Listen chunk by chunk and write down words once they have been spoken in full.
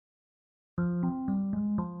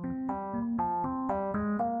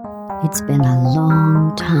It's been a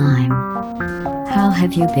long time. How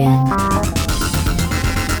have you been?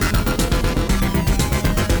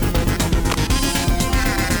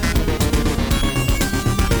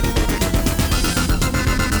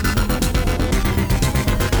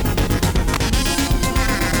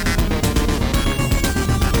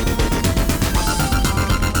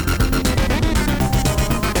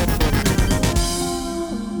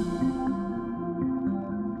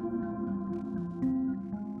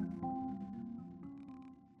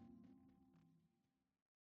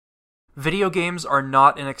 Video games are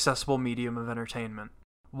not an accessible medium of entertainment.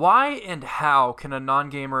 Why and how can a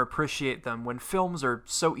non-gamer appreciate them when films are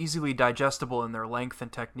so easily digestible in their length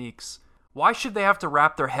and techniques? Why should they have to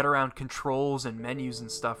wrap their head around controls and menus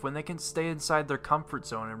and stuff when they can stay inside their comfort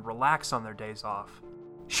zone and relax on their days off?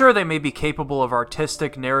 Sure, they may be capable of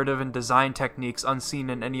artistic, narrative, and design techniques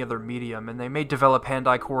unseen in any other medium, and they may develop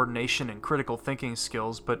hand-eye coordination and critical thinking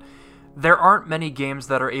skills, but there aren't many games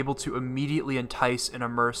that are able to immediately entice and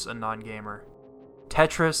immerse a non-gamer.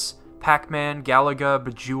 Tetris, Pac-Man, Galaga,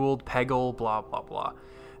 Bejeweled, Peggle, blah blah blah.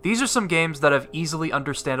 These are some games that have easily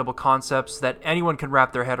understandable concepts that anyone can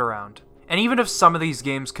wrap their head around. And even if some of these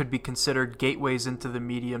games could be considered gateways into the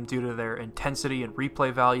medium due to their intensity and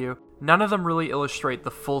replay value, none of them really illustrate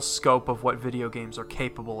the full scope of what video games are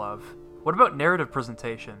capable of. What about narrative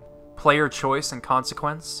presentation? Player choice and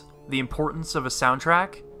consequence? The importance of a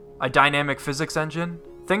soundtrack? A dynamic physics engine?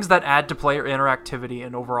 Things that add to player interactivity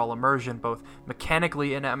and overall immersion, both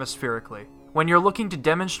mechanically and atmospherically. When you're looking to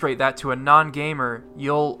demonstrate that to a non-gamer,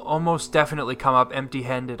 you'll almost definitely come up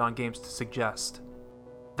empty-handed on games to suggest.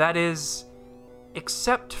 That is,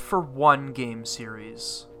 except for one game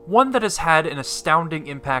series. One that has had an astounding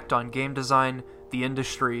impact on game design, the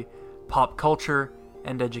industry, pop culture,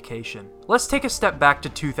 and education. Let's take a step back to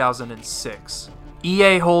 2006.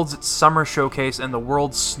 EA holds its summer showcase and the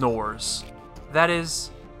world snores. That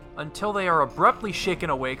is, until they are abruptly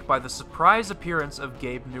shaken awake by the surprise appearance of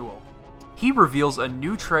Gabe Newell. He reveals a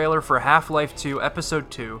new trailer for Half-Life 2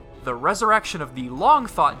 Episode 2, the resurrection of the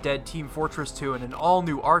long-thought-dead Team Fortress 2 in an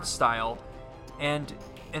all-new art style, and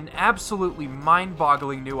an absolutely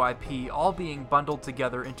mind-boggling new IP all being bundled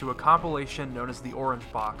together into a compilation known as the Orange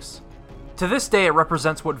Box. To this day, it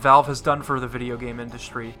represents what Valve has done for the video game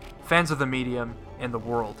industry, fans of the medium, and the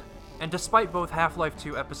world. And despite both Half-Life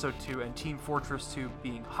 2 Episode 2 and Team Fortress 2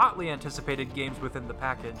 being hotly anticipated games within the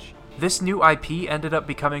package, this new IP ended up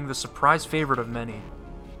becoming the surprise favorite of many.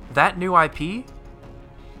 That new IP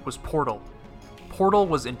was Portal. Portal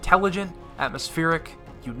was intelligent, atmospheric,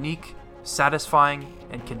 unique, satisfying,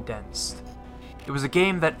 and condensed. It was a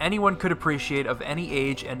game that anyone could appreciate of any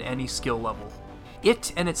age and any skill level.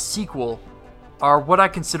 It and its sequel are what I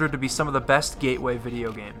consider to be some of the best gateway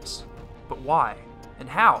video games. But why? And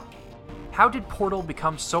how? How did Portal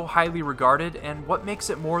become so highly regarded, and what makes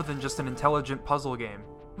it more than just an intelligent puzzle game?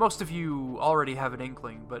 Most of you already have an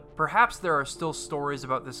inkling, but perhaps there are still stories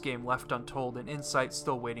about this game left untold and insights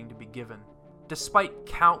still waiting to be given. Despite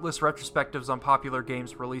countless retrospectives on popular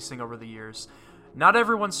games releasing over the years, not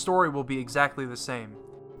everyone's story will be exactly the same.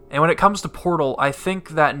 And when it comes to Portal, I think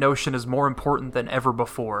that notion is more important than ever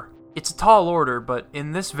before. It's a tall order, but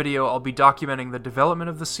in this video I'll be documenting the development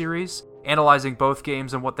of the series, analyzing both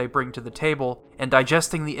games and what they bring to the table, and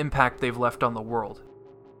digesting the impact they've left on the world.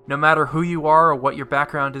 No matter who you are or what your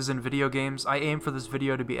background is in video games, I aim for this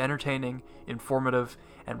video to be entertaining, informative,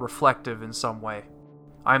 and reflective in some way.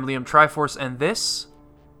 I'm Liam Triforce, and this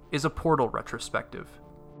is a Portal retrospective.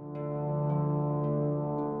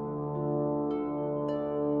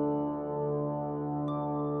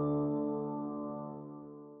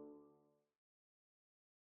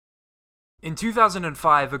 In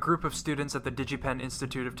 2005, a group of students at the DigiPen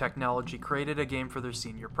Institute of Technology created a game for their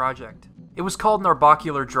senior project. It was called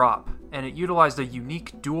Narbocular Drop, and it utilized a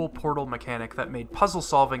unique dual portal mechanic that made puzzle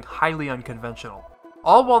solving highly unconventional.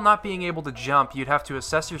 All while not being able to jump, you'd have to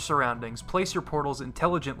assess your surroundings, place your portals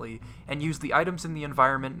intelligently, and use the items in the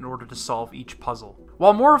environment in order to solve each puzzle.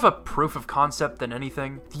 While more of a proof of concept than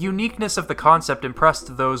anything, the uniqueness of the concept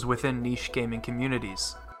impressed those within niche gaming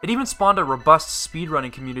communities. It even spawned a robust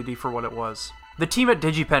speedrunning community for what it was. The team at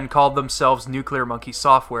DigiPen called themselves Nuclear Monkey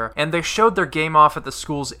Software, and they showed their game off at the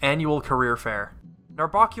school's annual career fair.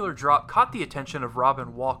 Narbocular Drop caught the attention of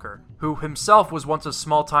Robin Walker, who himself was once a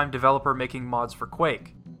small-time developer making mods for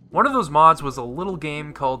Quake. One of those mods was a little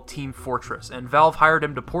game called Team Fortress, and Valve hired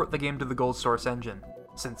him to port the game to the Gold Source engine.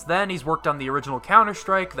 Since then, he's worked on the original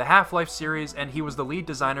Counter-Strike, the Half-Life series, and he was the lead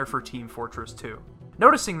designer for Team Fortress 2.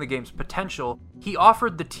 Noticing the game's potential, he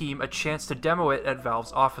offered the team a chance to demo it at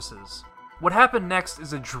Valve's offices. What happened next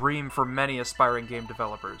is a dream for many aspiring game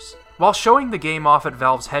developers. While showing the game off at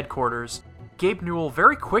Valve's headquarters, Gabe Newell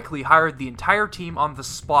very quickly hired the entire team on the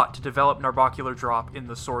spot to develop Narbacular Drop in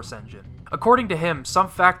the Source engine. According to him, some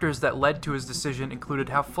factors that led to his decision included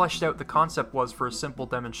how fleshed out the concept was for a simple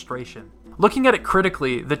demonstration. Looking at it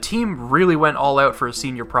critically, the team really went all out for a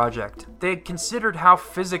senior project. They had considered how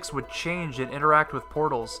physics would change and interact with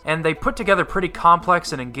portals, and they put together pretty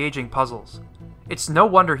complex and engaging puzzles. It's no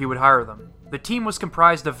wonder he would hire them. The team was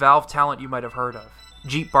comprised of Valve talent you might have heard of.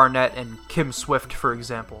 Jeet Barnett and Kim Swift, for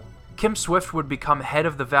example. Kim Swift would become head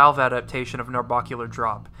of the Valve adaptation of Narbacular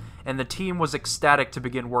Drop, and the team was ecstatic to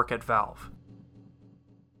begin work at Valve.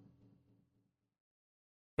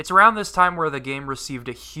 It's around this time where the game received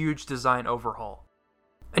a huge design overhaul.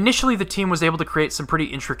 Initially, the team was able to create some pretty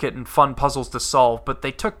intricate and fun puzzles to solve, but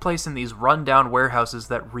they took place in these run-down warehouses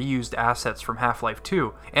that reused assets from Half-Life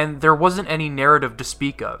 2, and there wasn't any narrative to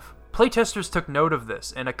speak of. Playtesters took note of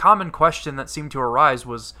this, and a common question that seemed to arise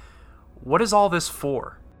was, what is all this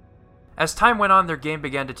for? As time went on, their game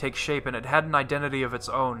began to take shape, and it had an identity of its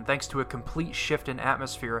own thanks to a complete shift in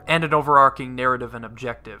atmosphere and an overarching narrative and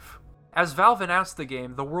objective. As Valve announced the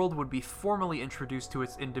game, the world would be formally introduced to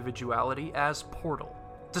its individuality as Portal.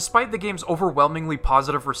 Despite the game's overwhelmingly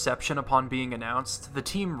positive reception upon being announced, the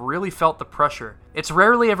team really felt the pressure. It's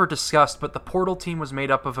rarely ever discussed, but the Portal team was made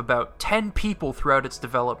up of about 10 people throughout its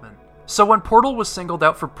development. So when Portal was singled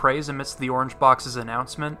out for praise amidst the Orange Box's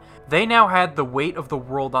announcement, they now had the weight of the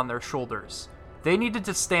world on their shoulders. They needed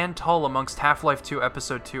to stand tall amongst Half-Life 2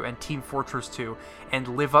 Episode 2 and Team Fortress 2 and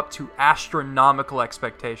live up to astronomical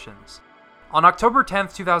expectations. On October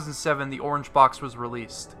 10th, 2007, the Orange Box was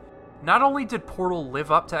released. Not only did Portal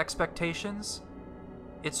live up to expectations,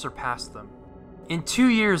 it surpassed them. In 2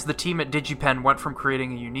 years, the team at DigiPen went from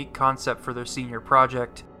creating a unique concept for their senior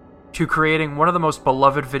project to creating one of the most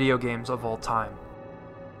beloved video games of all time.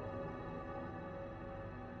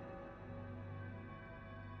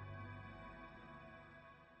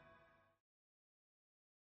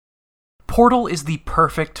 Portal is the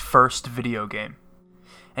perfect first video game,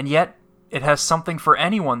 and yet it has something for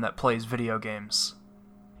anyone that plays video games.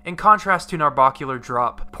 In contrast to Narbacular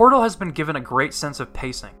Drop, Portal has been given a great sense of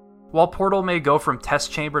pacing. While Portal may go from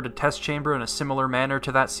test chamber to test chamber in a similar manner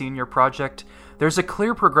to that senior project, there's a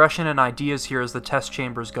clear progression in ideas here as the test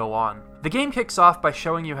chambers go on. The game kicks off by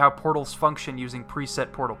showing you how portals function using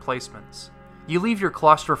preset portal placements. You leave your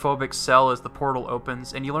claustrophobic cell as the portal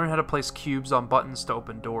opens, and you learn how to place cubes on buttons to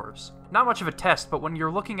open doors. Not much of a test, but when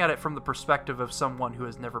you're looking at it from the perspective of someone who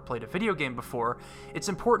has never played a video game before, it's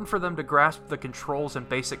important for them to grasp the controls and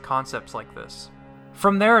basic concepts like this.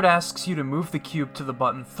 From there, it asks you to move the cube to the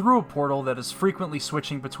button through a portal that is frequently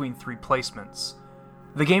switching between 3 placements.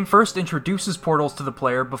 The game first introduces portals to the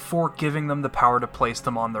player before giving them the power to place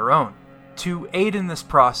them on their own. To aid in this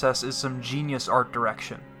process is some genius art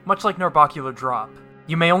direction. Much like Narbacular Drop,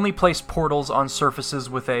 you may only place portals on surfaces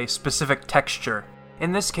with a specific texture.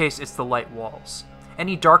 In this case, it's the light walls.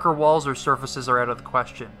 Any darker walls or surfaces are out of the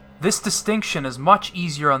question. This distinction is much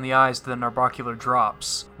easier on the eyes than Narbacular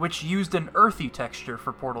Drops, which used an earthy texture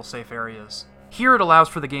for portal-safe areas. Here it allows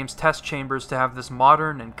for the game's test chambers to have this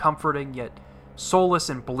modern and comforting, yet soulless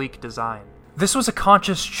and bleak design. This was a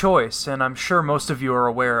conscious choice, and I'm sure most of you are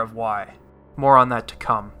aware of why. More on that to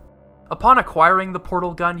come. Upon acquiring the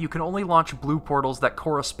portal gun, you can only launch blue portals that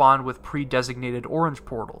correspond with pre-designated orange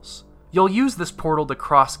portals. You'll use this portal to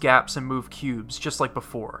cross gaps and move cubes, just like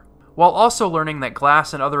before, while also learning that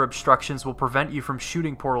glass and other obstructions will prevent you from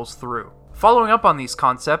shooting portals through. Following up on these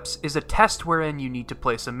concepts is a test wherein you need to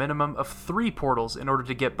place a minimum of 3 portals in order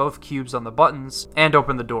to get both cubes on the buttons and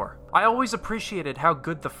open the door. I always appreciated how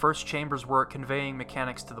good the first chambers were at conveying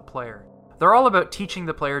mechanics to the player. They're all about teaching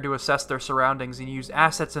the player to assess their surroundings and use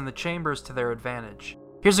assets in the chambers to their advantage.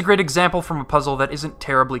 Here's a great example from a puzzle that isn't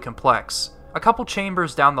terribly complex. A couple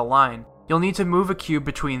chambers down the line, you'll need to move a cube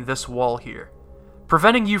between this wall here.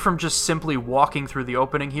 Preventing you from just simply walking through the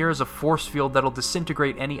opening here is a force field that'll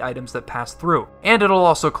disintegrate any items that pass through, and it'll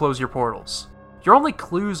also close your portals. Your only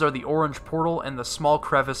clues are the orange portal and the small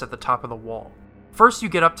crevice at the top of the wall. First you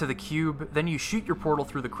get up to the cube, then you shoot your portal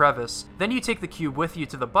through the crevice, then you take the cube with you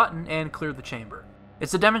to the button and clear the chamber.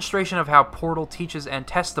 It's a demonstration of how Portal teaches and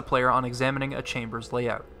tests the player on examining a chamber's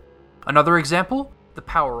layout. Another example? The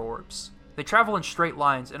power orbs. They travel in straight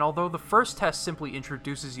lines, and although the first test simply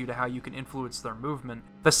introduces you to how you can influence their movement,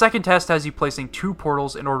 the second test has you placing 2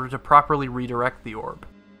 portals in order to properly redirect the orb.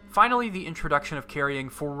 Finally, the introduction of carrying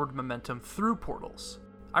forward momentum through portals.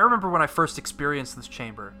 I remember when I first experienced this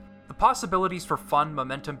chamber. The possibilities for fun,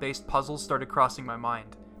 momentum-based puzzles started crossing my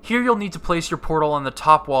mind. Here you'll need to place your portal on the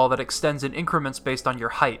top wall that extends in increments based on your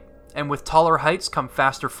height. and with taller heights come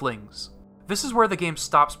faster flings. This is where the game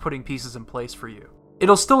stops putting pieces in place for you.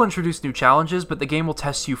 It'll still introduce new challenges, but the game will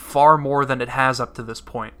test you far more than it has up to this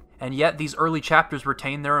point, and yet these early chapters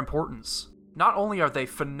retain their importance. Not only are they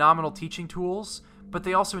phenomenal teaching tools, but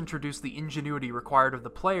they also introduce the ingenuity required of the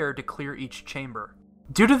player to clear each chamber.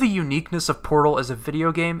 Due to the uniqueness of Portal as a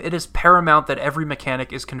video game, it is paramount that every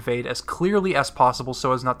mechanic is conveyed as clearly as possible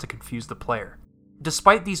so as not to confuse the player.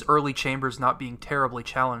 Despite these early chambers not being terribly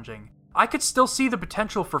challenging, I could still see the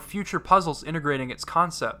potential for future puzzles integrating its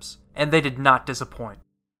concepts, and they did not disappoint.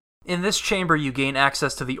 In this chamber, you gain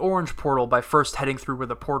access to the orange portal by first heading through where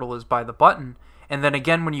the portal is by the button, and then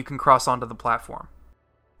again when you can cross onto the platform.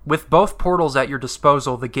 With both portals at your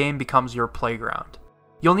disposal, the game becomes your playground.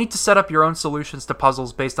 You'll need to set up your own solutions to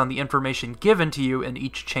puzzles based on the information given to you in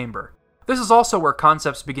each chamber. This is also where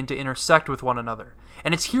concepts begin to intersect with one another,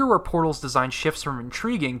 and it's here where Portal's design shifts from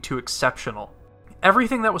intriguing to exceptional.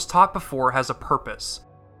 Everything that was taught before has a purpose.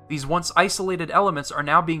 These once isolated elements are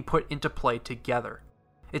now being put into play together.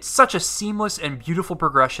 It's such a seamless and beautiful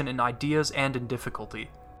progression in ideas and in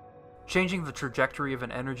difficulty. Changing the trajectory of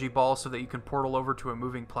an energy ball so that you can portal over to a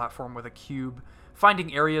moving platform with a cube,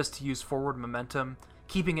 finding areas to use forward momentum,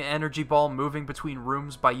 keeping an energy ball moving between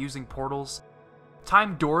rooms by using portals,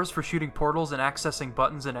 timed doors for shooting portals and accessing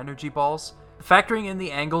buttons and energy balls, factoring in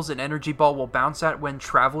the angles an energy ball will bounce at when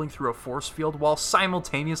traveling through a force field while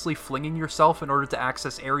simultaneously flinging yourself in order to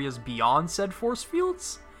access areas beyond said force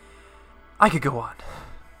fields? I could go on.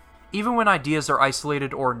 Even when ideas are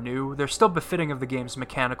isolated or new, they're still befitting of the game's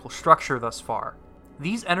mechanical structure thus far.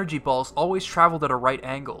 These energy balls always traveled at a right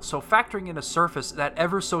angle, so factoring in a surface that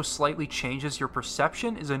ever so slightly changes your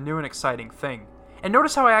perception is a new and exciting thing. And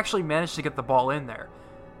notice how I actually managed to get the ball in there.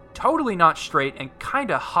 Totally not straight and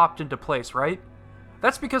kinda hopped into place, right?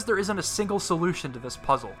 That's because there isn't a single solution to this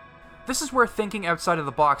puzzle. This is where thinking outside of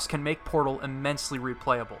the box can make Portal immensely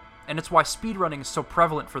replayable, and it's why speedrunning is so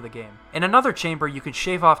prevalent for the game. In another chamber, you can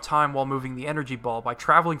shave off time while moving the energy ball by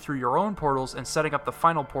traveling through your own portals and setting up the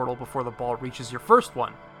final portal before the ball reaches your first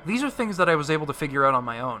one. These are things that I was able to figure out on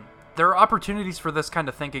my own. There are opportunities for this kind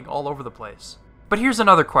of thinking all over the place. But here's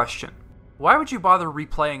another question. Why would you bother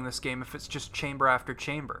replaying this game if it's just chamber after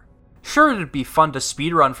chamber? Sure, it'd be fun to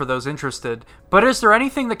speedrun for those interested, but is there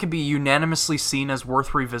anything that can be unanimously seen as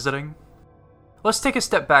worth revisiting? Let's take a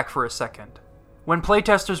step back for a second. When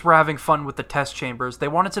playtesters were having fun with the test chambers, they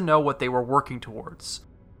wanted to know what they were working towards.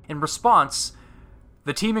 In response,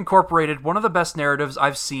 the team incorporated one of the best narratives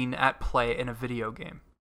I've seen at play in a video game.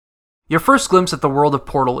 Your first glimpse at the world of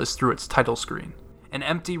Portal is through its title screen. An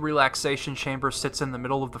empty relaxation chamber sits in the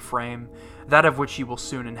middle of the frame, that of which you will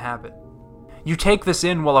soon inhabit. You take this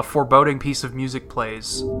in while a foreboding piece of music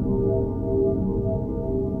plays.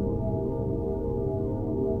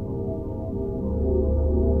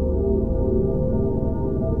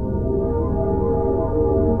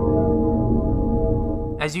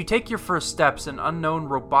 As you take your first steps, an unknown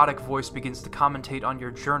robotic voice begins to commentate on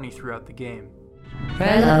your journey throughout the game.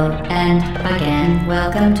 Hello, and again,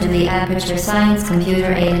 welcome to the Aperture Science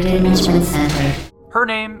Computer-Aided Enrichment Center. Her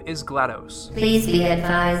name is GLaDOS. Please be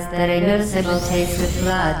advised that a noticeable taste of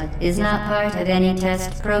blood is not part of any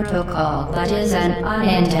test protocol, but is an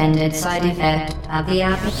unintended side effect of the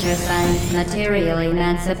Aperture Science Material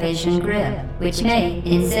Emancipation Grip, which may,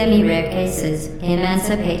 in semi-rare cases,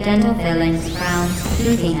 emancipate dental fillings, crowns,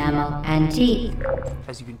 tooth enamel, and teeth.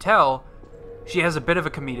 As you can tell, she has a bit of a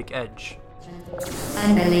comedic edge.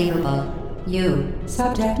 Unbelievable. You.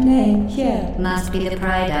 Subject name here. Must be the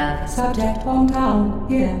pride of. Subject hometown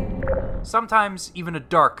here. Sometimes even a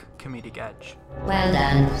dark comedic edge. Well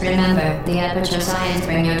done. Remember, the Aperture Science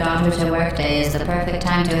Bring Your Daughter to Work Day is the perfect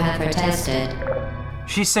time to have her tested.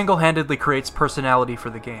 She single-handedly creates personality for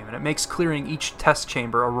the game, and it makes clearing each test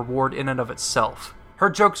chamber a reward in and of itself. Her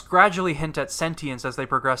jokes gradually hint at sentience as they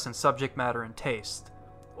progress in subject matter and taste.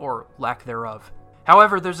 Or lack thereof.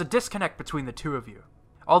 However, there's a disconnect between the two of you.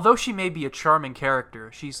 Although she may be a charming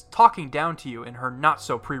character, she's talking down to you in her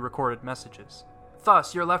not-so-pre-recorded messages.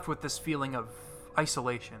 Thus, you're left with this feeling of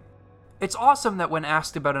isolation. It's awesome that when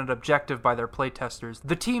asked about an objective by their playtesters,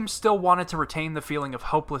 the team still wanted to retain the feeling of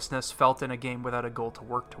hopelessness felt in a game without a goal to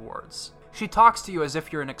work towards. She talks to you as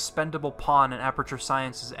if you're an expendable pawn in Aperture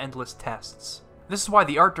Science's endless tests. This is why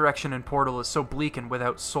the art direction in Portal is so bleak and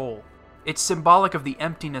without soul. It's symbolic of the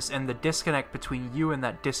emptiness and the disconnect between you and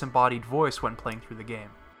that disembodied voice when playing through the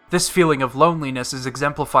game. This feeling of loneliness is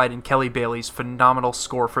exemplified in Kelly Bailey's phenomenal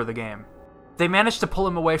score for the game. They managed to pull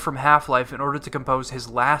him away from Half-Life in order to compose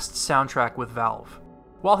his last soundtrack with Valve.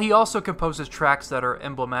 While he also composes tracks that are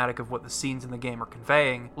emblematic of what the scenes in the game are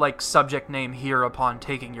conveying, like Subject Name Here upon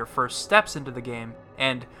taking your first steps into the game,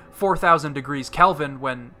 and 4,000 degrees Kelvin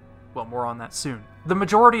when, well, more on that soon. The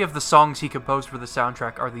majority of the songs he composed for the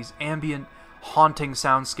soundtrack are these ambient, haunting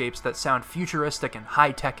soundscapes that sound futuristic and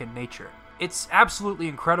high-tech in nature. It's absolutely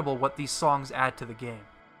incredible what these songs add to the game.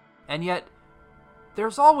 And yet,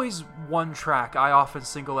 there's always one track I often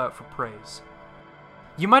single out for praise.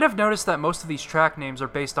 You might have noticed that most of these track names are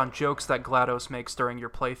based on jokes that GLaDOS makes during your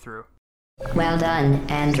playthrough. Well done,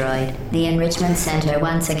 Android. The Enrichment Center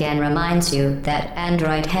once again reminds you that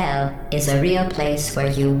Android Hell is a real place where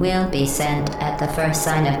you will be sent at the first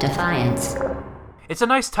sign of defiance. It's a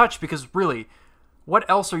nice touch because, really, what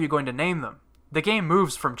else are you going to name them? The game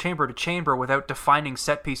moves from chamber to chamber without defining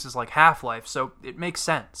set pieces like Half-Life, so it makes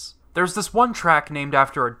sense. There's this one track named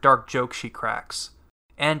after a dark joke she cracks,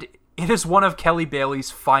 and it is one of Kelly Bailey's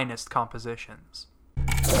finest compositions.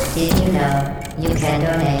 Did you know you can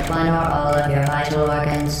donate one or all of your vital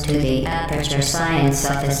organs to the Aperture Science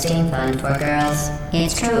Self-Esteem Fund for Girls?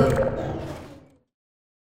 It's true.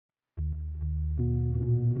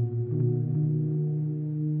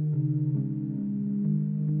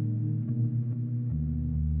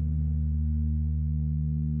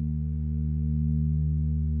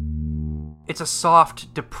 It's a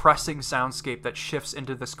soft, depressing soundscape that shifts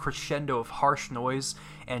into this crescendo of harsh noise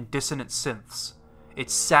and dissonant synths.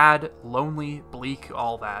 It's sad, lonely, bleak,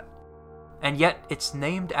 all that. And yet, it's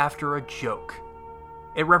named after a joke.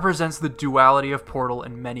 It represents the duality of Portal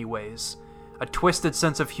in many ways, a twisted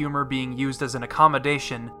sense of humor being used as an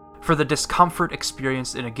accommodation for the discomfort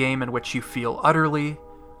experienced in a game in which you feel utterly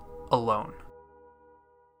alone.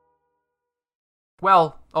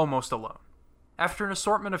 Well, almost alone. After an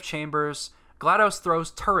assortment of chambers, GLaDOS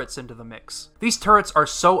throws turrets into the mix. These turrets are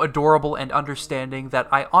so adorable and understanding that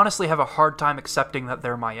I honestly have a hard time accepting that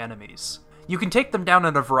they're my enemies. You can take them down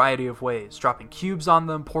in a variety of ways, dropping cubes on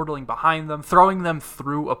them, portaling behind them, throwing them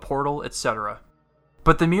through a portal, etc.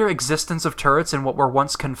 But the mere existence of turrets in what were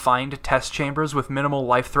once confined test chambers with minimal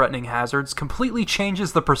life-threatening hazards completely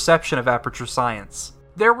changes the perception of Aperture Science.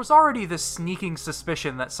 There was already this sneaking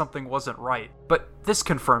suspicion that something wasn't right, but this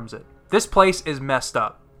confirms it. This place is messed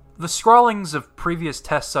up. The scrawlings of previous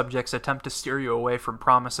test subjects attempt to steer you away from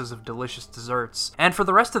promises of delicious desserts, and for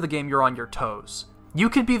the rest of the game you're on your toes. You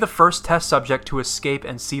could be the first test subject to escape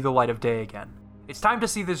and see the light of day again. It's time to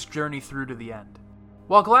see this journey through to the end.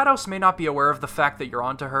 While GLaDOS may not be aware of the fact that you're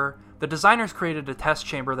onto her, the designers created a test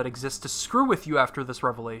chamber that exists to screw with you after this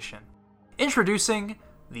revelation. Introducing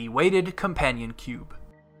the Weighted Companion Cube.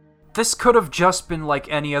 This could have just been like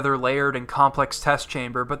any other layered and complex test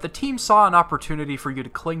chamber, but the team saw an opportunity for you to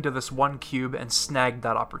cling to this one cube and snagged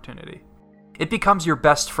that opportunity. It becomes your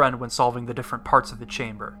best friend when solving the different parts of the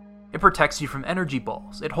chamber. It protects you from energy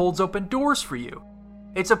balls. It holds open doors for you.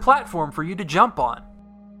 It's a platform for you to jump on.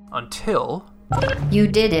 Until... You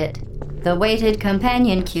did it. The Weighted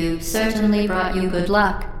Companion Cube certainly brought you good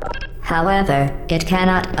luck. However, it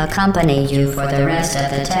cannot accompany you for the rest of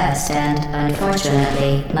the test and,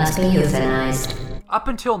 unfortunately, must be euthanized. Up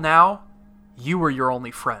until now, you were your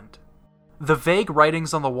only friend. The vague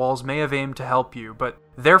writings on the walls may have aimed to help you, but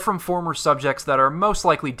they're from former subjects that are most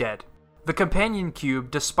likely dead. The companion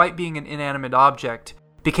cube, despite being an inanimate object,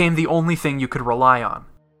 became the only thing you could rely on.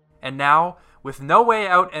 And now, with no way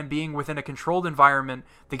out and being within a controlled environment,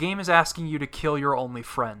 the game is asking you to kill your only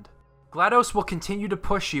friend. GLaDOS will continue to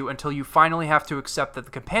push you until you finally have to accept that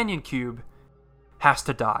the companion cube has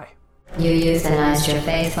to die. You euthanized your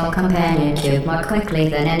faithful companion cube more quickly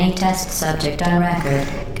than any test subject on record.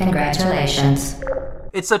 Congratulations.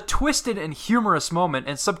 It's a twisted and humorous moment,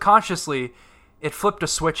 and subconsciously, it flipped a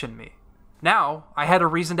switch in me. Now, I had a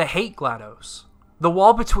reason to hate GLaDOS. The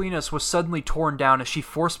wall between us was suddenly torn down as she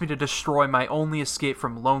forced me to destroy my only escape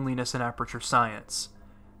from loneliness in Aperture Science.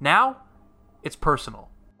 Now, it's personal.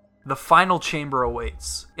 The final chamber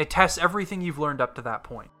awaits. It tests everything you've learned up to that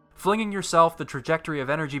point. Flinging yourself, the trajectory of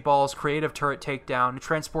energy balls, creative turret takedown,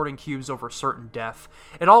 transporting cubes over certain death.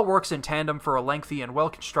 It all works in tandem for a lengthy and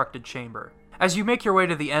well-constructed chamber. As you make your way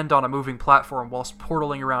to the end on a moving platform whilst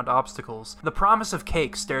portaling around obstacles, the promise of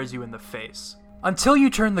cake stares you in the face. Until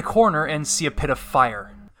you turn the corner and see a pit of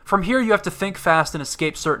fire. From here you have to think fast and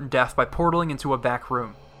escape certain death by portaling into a back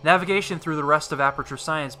room. Navigation through the rest of Aperture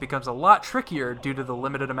Science becomes a lot trickier due to the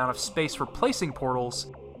limited amount of space for placing portals,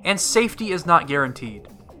 and safety is not guaranteed.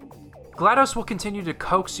 GLaDOS will continue to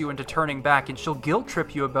coax you into turning back, and she'll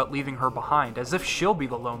guilt-trip you about leaving her behind, as if she'll be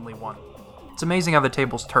the lonely one. It's amazing how the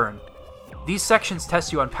tables turn. These sections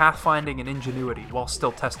test you on pathfinding and ingenuity, while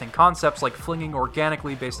still testing concepts like flinging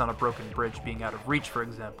organically based on a broken bridge being out of reach, for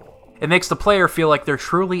example. It makes the player feel like they're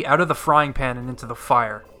truly out of the frying pan and into the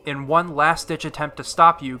fire. In one last-ditch attempt to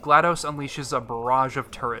stop you, GLaDOS unleashes a barrage of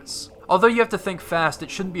turrets, Although you have to think fast,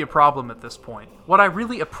 it shouldn't be a problem at this point. What I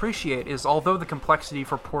really appreciate is, although the complexity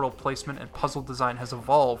for portal placement and puzzle design has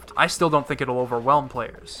evolved, I still don't think it'll overwhelm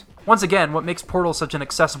players. Once again, what makes Portal such an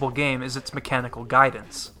accessible game is its mechanical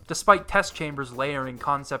guidance. Despite test chambers layering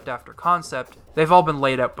concept after concept, they've all been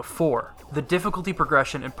laid out before. The difficulty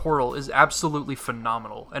progression in Portal is absolutely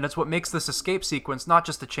phenomenal, and it's what makes this escape sequence not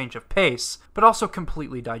just a change of pace, but also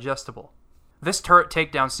completely digestible. This turret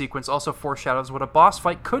takedown sequence also foreshadows what a boss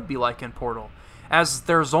fight could be like in Portal, as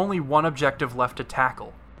there's only one objective left to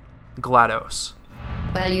tackle: GLaDOS.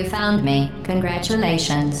 Well, you found me.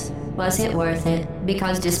 Congratulations. Was it worth it?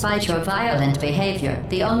 Because despite your violent behavior,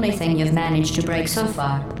 the only thing you've managed to break so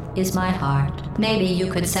far is my heart. Maybe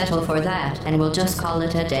you could settle for that, and we'll just call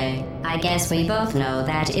it a day. I guess we both know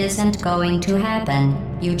that isn't going to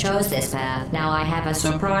happen. You chose this path. Now I have a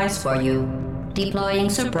surprise for you. Deploying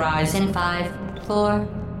surprise in 5, 4...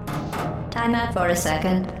 Time out for a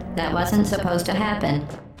second. That wasn't supposed to happen.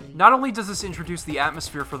 Not only does this introduce the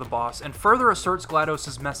atmosphere for the boss and further asserts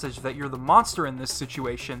GLaDOS' message that you're the monster in this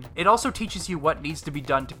situation, it also teaches you what needs to be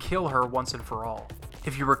done to kill her once and for all.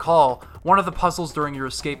 If you recall, one of the puzzles during your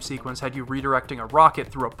escape sequence had you redirecting a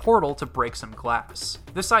rocket through a portal to break some glass.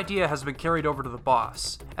 This idea has been carried over to the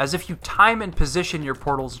boss, as if you time and position your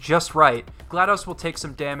portals just right, GLaDOS will take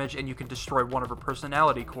some damage and you can destroy one of her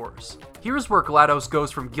personality cores. Here's where GLaDOS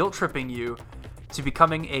goes from guilt-tripping you to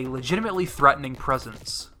becoming a legitimately threatening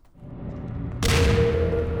presence.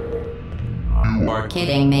 You are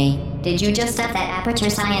kidding me. Did you just set that aperture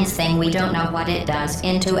science thing, we don't know what it does,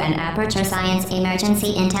 into an aperture science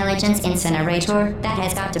emergency intelligence incinerator? That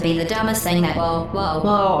has got to be the dumbest thing that...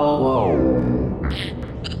 Whoa.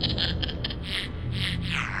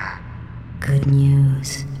 Good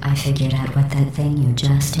news. I figured out what that thing you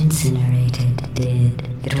just incinerated did.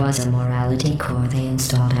 It was a morality core they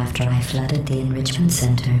installed after I flooded the enrichment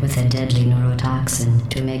center with a deadly neurotoxin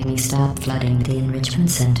to make me stop flooding the enrichment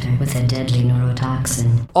center with a deadly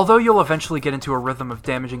neurotoxin. Although you'll eventually get into a rhythm of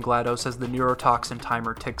damaging GLaDOS as the neurotoxin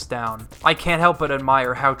timer ticks down, I can't help but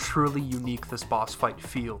admire how truly unique this boss fight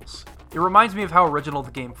feels. It reminds me of how original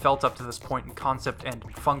the game felt up to this point in concept and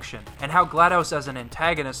function, and how GLaDOS as an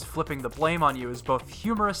antagonist flipping the blame on you is both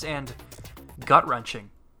humorous and gut-wrenching.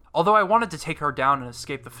 Although I wanted to take her down and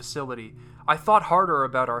escape the facility, I thought harder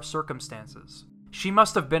about our circumstances. She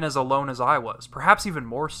must have been as alone as I was, perhaps even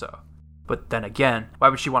more so. But then again, why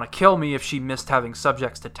would she want to kill me if she missed having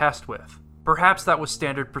subjects to test with? Perhaps that was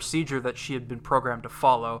standard procedure that she had been programmed to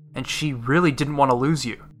follow, and she really didn't want to lose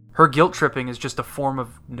you. Her guilt-tripping is just a form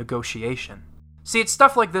of negotiation. See, it's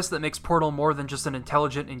stuff like this that makes Portal more than just an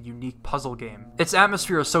intelligent and unique puzzle game. Its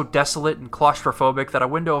atmosphere is so desolate and claustrophobic that a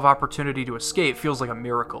window of opportunity to escape feels like a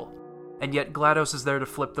miracle. And yet GLaDOS is there to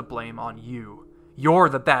flip the blame on you. You're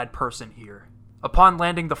the bad person here. Upon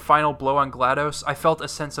landing the final blow on GLaDOS, I felt a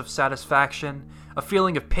sense of satisfaction, a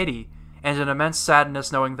feeling of pity, and an immense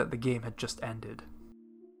sadness knowing that the game had just ended.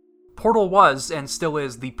 Portal was, and still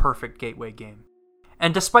is, the perfect gateway game.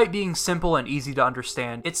 And despite being simple and easy to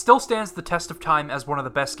understand, it still stands the test of time as one of the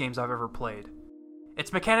best games I've ever played.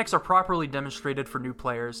 Its mechanics are properly demonstrated for new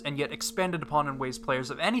players, and yet expanded upon in ways players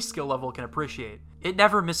of any skill level can appreciate. It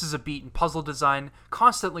never misses a beat in puzzle design,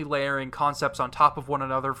 constantly layering concepts on top of one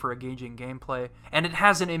another for engaging gameplay, and it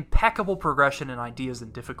has an impeccable progression in ideas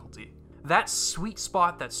and difficulty. That sweet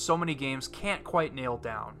spot that so many games can't quite nail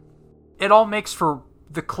down. It all makes for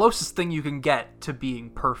the closest thing you can get to being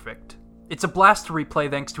perfect. It's a blast to replay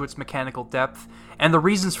thanks to its mechanical depth, and the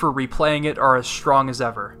reasons for replaying it are as strong as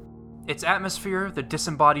ever. Its atmosphere, the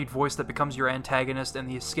disembodied voice that becomes your antagonist, and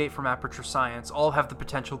the escape from aperture science all have the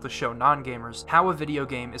potential to show non-gamers how a video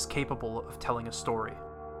game is capable of telling a story.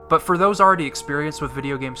 But for those already experienced with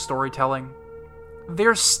video game storytelling,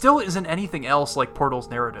 there still isn't anything else like Portal's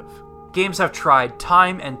narrative. Games have tried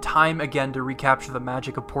time and time again to recapture the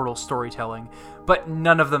magic of Portal's storytelling, but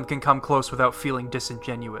none of them can come close without feeling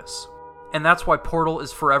disingenuous. And that's why Portal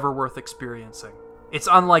is forever worth experiencing. It's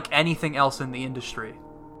unlike anything else in the industry.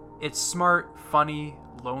 It's smart, funny,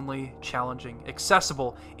 lonely, challenging,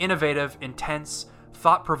 accessible, innovative, intense,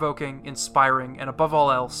 thought-provoking, inspiring, and above all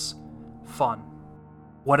else, fun.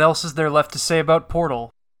 What else is there left to say about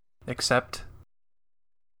Portal? Except...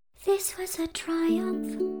 This was a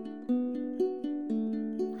triumph.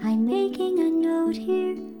 I'm making a note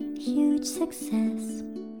here, huge success.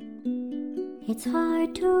 It's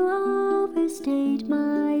hard to overstate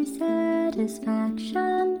my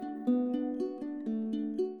satisfaction.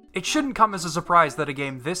 It shouldn't come as a surprise that a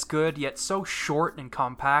game this good, yet so short and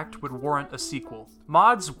compact, would warrant a sequel.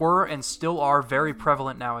 Mods were and still are very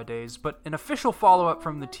prevalent nowadays, but an official follow-up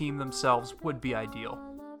from the team themselves would be ideal.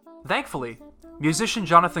 Thankfully, Musician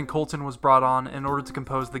Jonathan Coulton was brought on in order to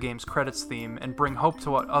compose the game's credits theme and bring hope to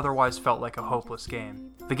what otherwise felt like a hopeless game.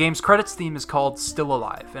 The game's credits theme is called Still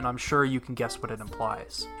Alive, and I'm sure you can guess what it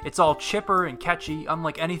implies. It's all chipper and catchy,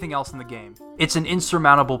 unlike anything else in the game. It's an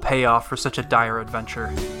insurmountable payoff for such a dire adventure.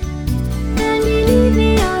 When you leave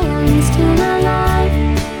me, I am still alive.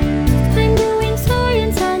 I'm doing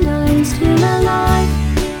science and I'm still alive.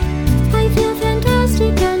 I feel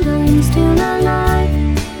fantastic and I'm still alive.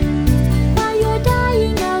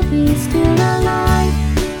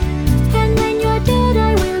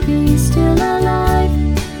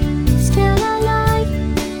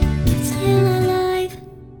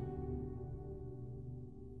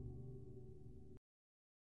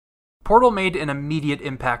 Portal made an immediate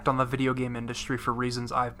impact on the video game industry for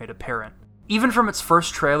reasons I've made apparent. Even from its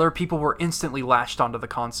first trailer, people were instantly latched onto the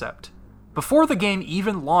concept. Before the game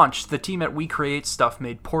even launched, the team at We Create Stuff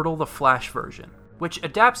made Portal the Flash version, which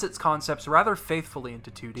adapts its concepts rather faithfully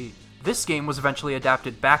into 2D. This game was eventually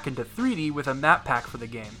adapted back into 3D with a map pack for the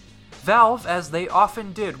game. Valve, as they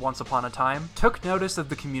often did once upon a time, took notice of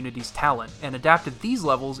the community's talent and adapted these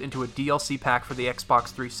levels into a DLC pack for the Xbox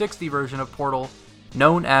 360 version of Portal,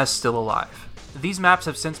 known as Still Alive. These maps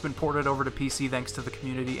have since been ported over to PC thanks to the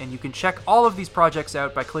community, and you can check all of these projects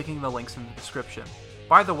out by clicking the links in the description.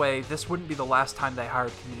 By the way, this wouldn't be the last time they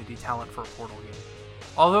hired community talent for a Portal game.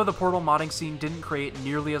 Although the Portal modding scene didn't create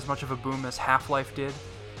nearly as much of a boom as Half-Life did,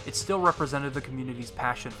 it still represented the community's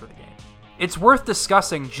passion for the game. It's worth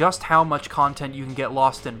discussing just how much content you can get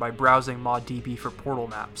lost in by browsing ModDB for Portal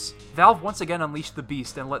maps. Valve once again unleashed the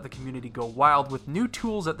beast and let the community go wild with new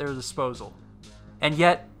tools at their disposal. And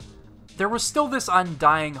yet, there was still this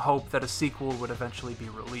undying hope that a sequel would eventually be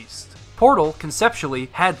released. Portal, conceptually,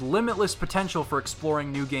 had limitless potential for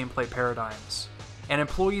exploring new gameplay paradigms, and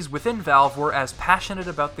employees within Valve were as passionate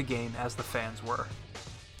about the game as the fans were.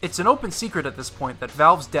 It's an open secret at this point that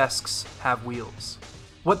Valve's desks have wheels.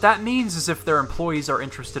 What that means is if their employees are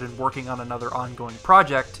interested in working on another ongoing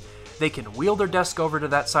project, they can wheel their desk over to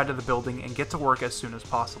that side of the building and get to work as soon as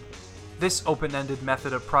possible. This open-ended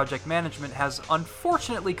method of project management has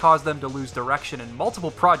unfortunately caused them to lose direction in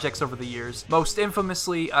multiple projects over the years, most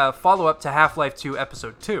infamously a follow-up to Half-Life 2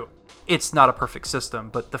 Episode 2. It's not a perfect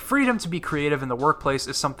system, but the freedom to be creative in the workplace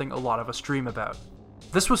is something a lot of us dream about.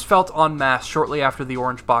 This was felt en masse shortly after the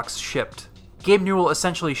Orange Box shipped. Gabe Newell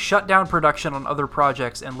essentially shut down production on other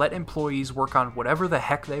projects and let employees work on whatever the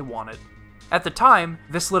heck they wanted. At the time,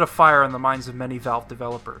 this lit a fire in the minds of many Valve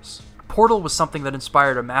developers. Portal was something that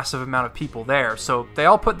inspired a massive amount of people there, so they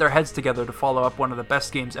all put their heads together to follow up one of the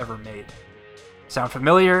best games ever made. Sound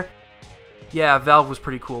familiar? Yeah, Valve was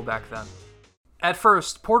pretty cool back then. At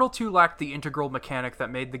first, Portal 2 lacked the integral mechanic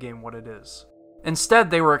that made the game what it is.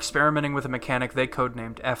 Instead, they were experimenting with a mechanic they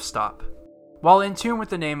codenamed f-stop. While in tune with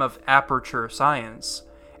the name of Aperture Science,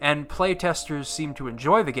 and playtesters seemed to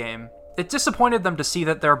enjoy the game, it disappointed them to see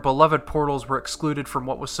that their beloved Portals were excluded from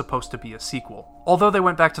what was supposed to be a sequel. Although they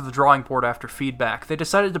went back to the drawing board after feedback, they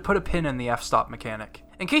decided to put a pin in the f-stop mechanic.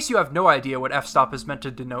 In case you have no idea what f-stop is meant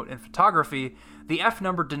to denote in photography, the F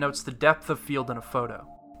number denotes the depth of field in a photo.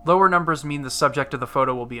 Lower numbers mean the subject of the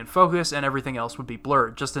photo will be in focus and everything else would be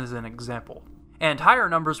blurred, just as an example. And higher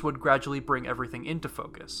numbers would gradually bring everything into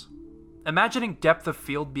focus. Imagining depth of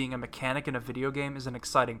field being a mechanic in a video game is an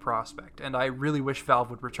exciting prospect, and I really wish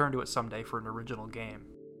Valve would return to it someday for an original game.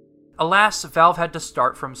 Alas, Valve had to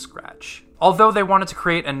start from scratch. Although they wanted to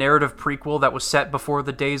create a narrative prequel that was set before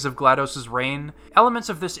the days of GLaDOS' reign, elements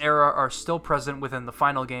of this era are still present within the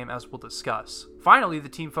final game, as we'll discuss. Finally, the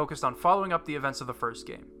team focused on following up the events of the first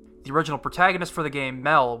game. The original protagonist for the game,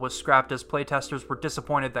 Mel, was scrapped as playtesters were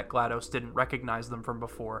disappointed that GLaDOS didn't recognize them from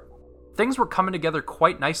before. Things were coming together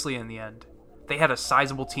quite nicely in the end. They had a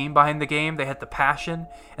sizable team behind the game, they had the passion,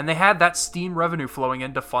 and they had that Steam revenue flowing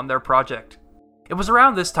in to fund their project. It was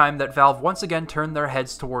around this time that Valve once again turned their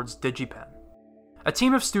heads towards DigiPen. A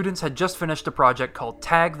team of students had just finished a project called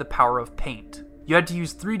Tag the Power of Paint. You had to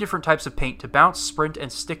use 3 different types of paint to bounce, sprint,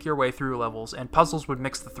 and stick your way through levels, and puzzles would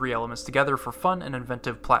mix the 3 elements together for fun and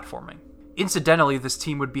inventive platforming. Incidentally, this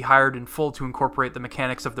team would be hired in full to incorporate the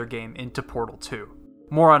mechanics of their game into Portal 2.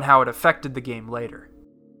 More on how it affected the game later.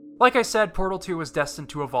 Like I said, Portal 2 was destined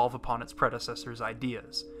to evolve upon its predecessor's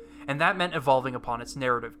ideas, and that meant evolving upon its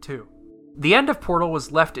narrative too. The end of Portal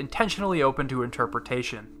was left intentionally open to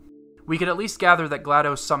interpretation. We could at least gather that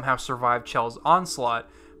GLaDOS somehow survived Chell's onslaught,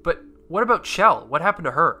 but what about Chell? What happened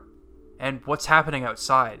to her? And what's happening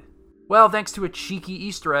outside? Well, thanks to a cheeky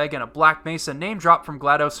Easter egg and a Black Mesa name drop from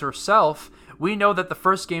GLaDOS herself, we know that the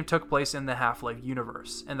first game took place in the Half-Life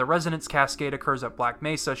universe, and the Resonance Cascade occurs at Black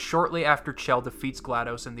Mesa shortly after Chell defeats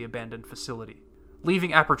GLaDOS in the abandoned facility.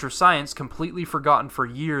 leaving Aperture Science completely forgotten for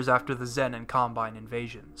years after the Zen and Combine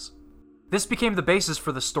invasions. This became the basis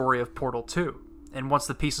for the story of Portal 2, and once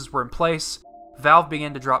the pieces were in place, Valve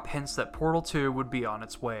began to drop hints that Portal 2 would be on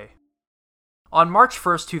its way. On March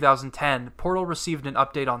 1st, 2010, Portal received an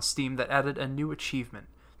update on Steam that added a new achievement,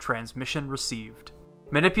 Transmission Received.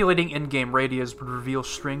 Manipulating in-game radios would reveal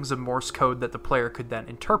strings of Morse code that the player could then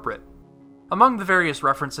interpret. Among the various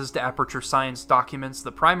references to Aperture Science documents,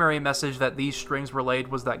 the primary message that these strings relayed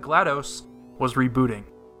was that GLaDOS was rebooting.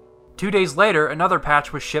 2 days later, another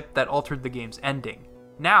patch was shipped that altered the game's ending.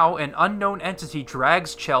 Now, an unknown entity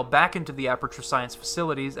drags Chell back into the Aperture Science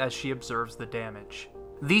facilities as she observes the damage.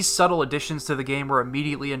 These subtle additions to the game were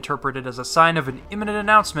immediately interpreted as a sign of an imminent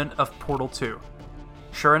announcement of Portal 2.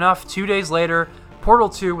 Sure enough, 2 days later, Portal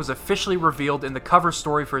 2 was officially revealed in the cover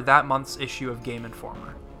story for that month's issue of Game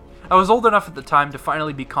Informer. I was old enough at the time to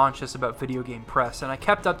finally be conscious about video game press, and I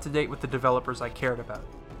kept up to date with the developers I cared about.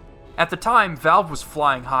 At the time, Valve was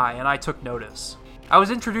flying high, and I took notice. I was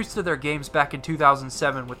introduced to their games back in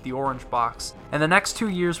 2007 with the Orange Box, and the next 2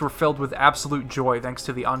 years were filled with absolute joy thanks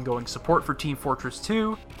to the ongoing support for Team Fortress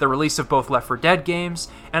 2, the release of both Left 4 Dead games,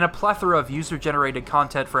 and a plethora of user-generated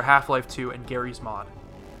content for Half-Life 2 and Garry's Mod.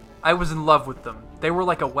 I was in love with them. They were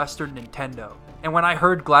like a Western Nintendo. And when I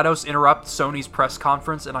heard GLaDOS interrupt Sony's press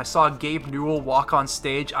conference and I saw Gabe Newell walk on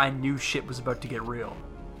stage, I knew shit was about to get real.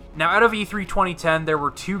 Now, out of E3 2010, there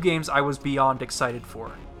were 2 games I was beyond excited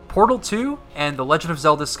for. Portal 2 and The Legend of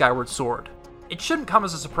Zelda Skyward Sword. It shouldn't come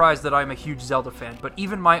as a surprise that I'm a huge Zelda fan, but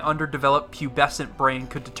even my underdeveloped pubescent brain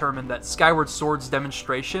could determine that Skyward Sword's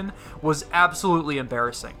demonstration was absolutely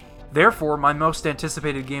embarrassing. Therefore, my most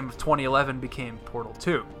anticipated game of 2011 became Portal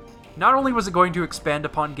 2. Not only was it going to expand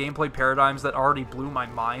upon gameplay paradigms that already blew my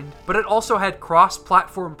mind, but it also had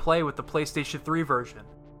cross-platform play with the PlayStation 3 version.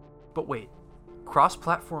 But wait,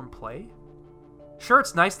 cross-platform play? Sure,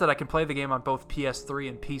 it's nice that I can play the game on both PS3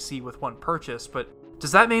 and PC with one purchase, but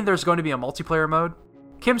does that mean there's going to be a multiplayer mode?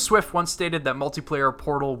 Kim Swift once stated that multiplayer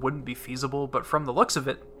Portal wouldn't be feasible, but from the looks of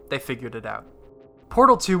it, they figured it out.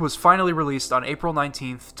 Portal 2 was finally released on April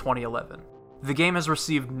 19th, 2011. The game has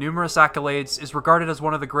received numerous accolades, is regarded as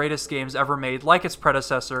one of the greatest games ever made like its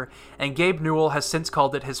predecessor, and Gabe Newell has since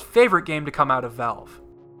called it his favorite game to come out of Valve.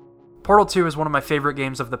 Portal 2 is one of my favorite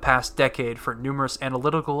games of the past decade for numerous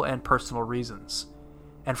analytical and personal reasons.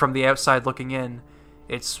 And from the outside looking in,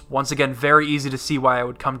 it's once again very easy to see why I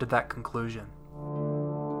would come to that conclusion.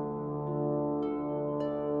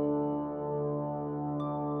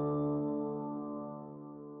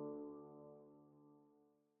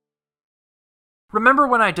 Remember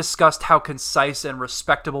when I discussed how concise and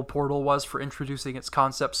respectable Portal was for introducing its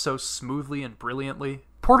concept so smoothly and brilliantly?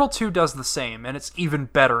 Portal 2 does the same, and it's even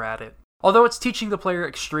better at it. Although it's teaching the player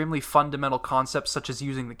extremely fundamental concepts such as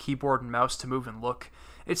using the keyboard and mouse to move and look,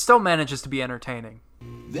 it still manages to be entertaining.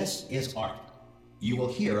 This is art. You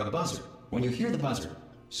will hear a buzzer. When you hear the buzzer,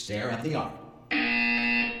 stare at the art.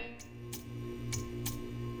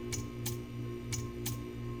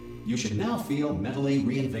 You should now feel mentally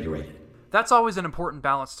reinvigorated. That's always an important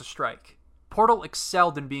balance to strike. Portal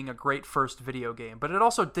excelled in being a great first video game, but it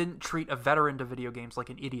also didn't treat a veteran to video games like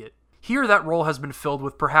an idiot. Here, that role has been filled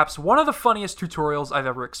with perhaps one of the funniest tutorials I've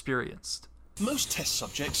ever experienced. Most test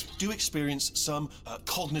subjects do experience some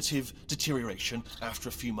cognitive deterioration after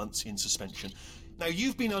a few months in suspension. Now,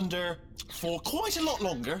 you've been under for quite a lot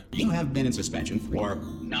longer. You have been in suspension for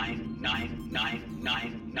 9.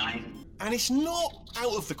 And it's not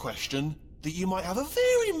out of the question that you might have a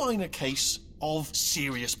very minor case of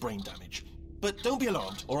serious brain damage. But don't be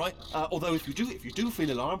alarmed, all right? Although if you do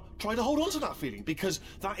feel alarmed, try to hold on to that feeling, because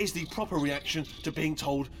that is the proper reaction to being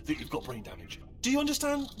told that you've got brain damage. Do you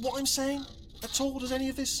understand what I'm saying at all? Does any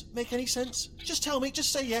of this make any sense? Just tell me,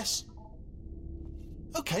 just say yes.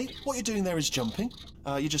 Okay, what you're doing there is jumping.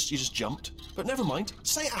 You just jumped. But never mind,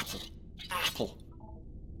 say apple. Apple.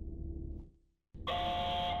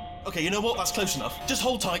 Okay, you know what? That's close enough. Just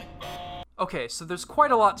hold tight. Okay, so there's quite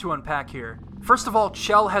a lot to unpack here. First of all,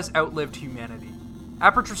 Chell has outlived humanity.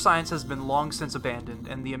 Aperture Science has been long since abandoned,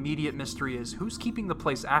 and the immediate mystery is who's keeping the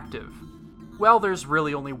place active? Well, there's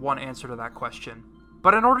really only one answer to that question.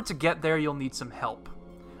 But in order to get there, you'll need some help.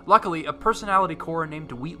 Luckily, a personality core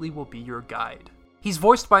named Wheatley will be your guide. He's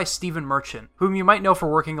voiced by Stephen Merchant, whom you might know for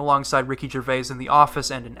working alongside Ricky Gervais in The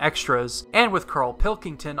Office and in Extras, and with Carl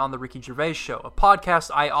Pilkington on The Ricky Gervais Show, a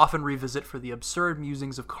podcast I often revisit for the absurd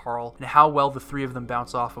musings of Carl and how well the three of them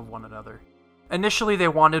bounce off of one another. Initially, they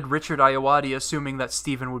wanted Richard Ayoade, assuming that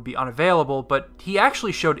Stephen would be unavailable, but he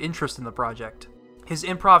actually showed interest in the project. His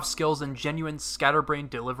improv skills and genuine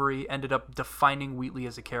scatterbrained delivery ended up defining Wheatley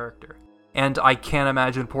as a character. and I can't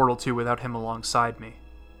imagine Portal 2 without him alongside me.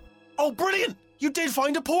 Oh, brilliant! You did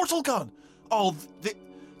find a portal gun! Oh, do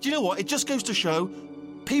you know what? It just goes to show,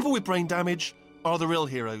 people with brain damage are the real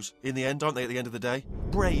heroes in the end, aren't they, at the end of the day?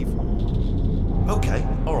 Brave. Okay,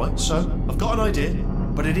 alright, so I've got an idea,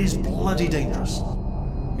 but it is bloody dangerous.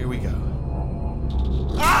 Here we go.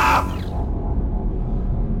 Ah!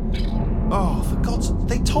 Oh, for God's sake,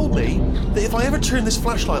 they told me that if I ever turned this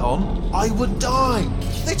flashlight on, I would die.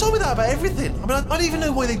 They told me that about everything. I mean, I don't even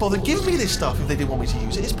know why they bothered giving me this stuff if they didn't want me to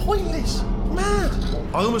use it. It's pointless. Mad.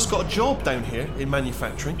 I almost got a job down here in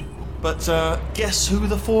manufacturing, but guess who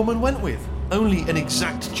the foreman went with? Only an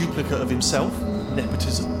exact duplicate of himself.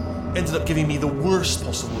 Nepotism. Ended up giving me the worst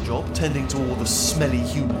possible job, tending to all the smelly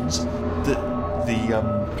humans.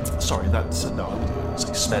 Sorry, that's no, I wouldn't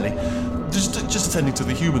say smelly. Just attending to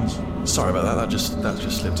the humans. Sorry about that. That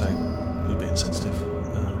just slipped out. A little bit insensitive.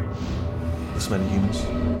 The smelly humans.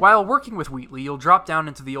 While working with Wheatley, you'll drop down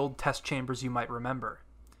into the old test chambers you might remember.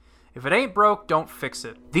 If it ain't broke, don't fix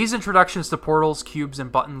it. These introductions to portals, cubes, and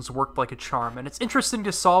buttons worked like a charm, and it's interesting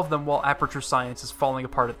to solve them while Aperture Science is falling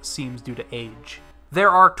apart at the seams due to age. There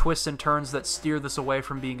are twists and turns that steer this away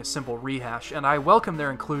from being a simple rehash, and I welcome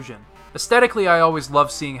their inclusion. Aesthetically, I always love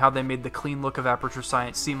seeing how they made the clean look of Aperture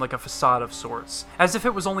Science seem like a facade of sorts, as if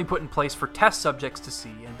it was only put in place for test subjects to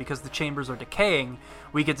see, and because the chambers are decaying,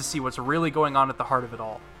 we get to see what's really going on at the heart of it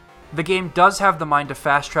all. The game does have the mind to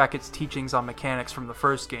fast-track its teachings on mechanics from the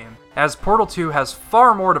first game, as Portal 2 has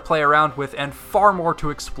far more to play around with and far more to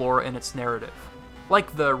explore in its narrative.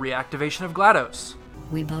 Like the reactivation of GLaDOS.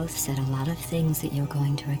 We both said a lot of things that you're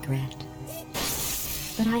going to regret.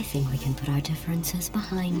 But I think we can put our differences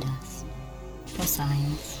behind us. For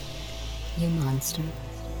science, you monster.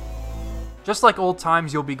 Just like old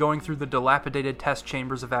times, you'll be going through the dilapidated test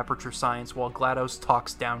chambers of Aperture Science while GLaDOS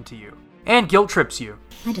talks down to you. And guilt trips you.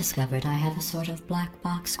 I discovered I have a sort of black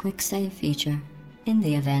box quick save feature. In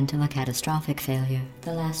the event of a catastrophic failure,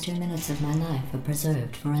 the last 2 minutes of my life are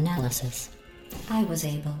preserved for analysis. I was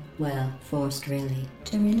able, well, forced really,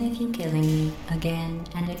 to relive you killing me again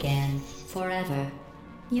and again, forever.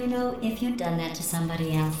 You know, if you'd done that to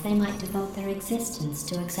somebody else, they might devote their existence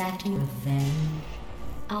to exacting revenge.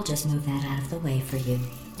 I'll just move that out of the way for you.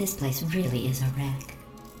 This place really is a wreck.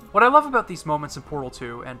 What I love about these moments in Portal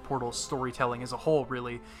 2, and Portal's storytelling as a whole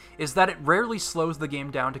really, is that it rarely slows the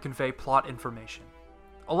game down to convey plot information.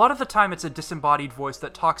 A lot of the time it's a disembodied voice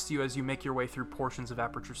that talks to you as you make your way through portions of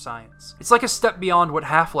Aperture Science. It's like a step beyond what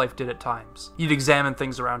Half-Life did at times. You'd examine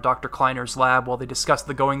things around Dr. Kleiner's lab while they discussed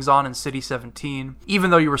the goings-on in City 17,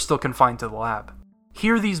 even though you were still confined to the lab.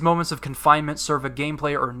 Here, these moments of confinement serve a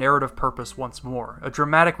gameplay or narrative purpose once more, a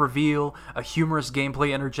dramatic reveal, a humorous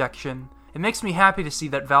gameplay interjection. It makes me happy to see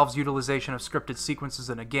that Valve's utilization of scripted sequences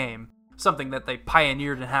in a game, something that they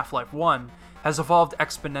pioneered in Half-Life 1, has evolved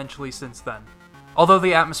exponentially since then. Although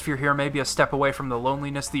the atmosphere here may be a step away from the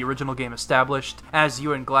loneliness the original game established, as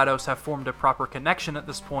you and GLaDOS have formed a proper connection at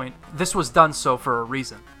this point, this was done so for a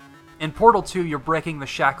reason. In Portal 2, you're breaking the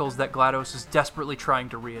shackles that GLaDOS is desperately trying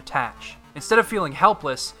to reattach. Instead of feeling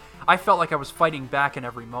helpless, I felt like I was fighting back in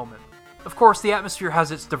every moment. Of course, the atmosphere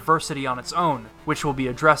has its diversity on its own, which we'll be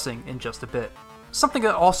addressing in just a bit. Something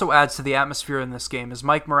that also adds to the atmosphere in this game is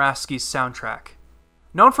Mike Moraski's soundtrack.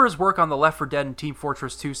 Known for his work on the Left 4 Dead and Team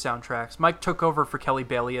Fortress 2 soundtracks, Mike took over for Kelly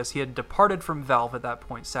Bailey as he had departed from Valve at that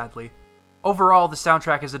point, sadly. Overall, the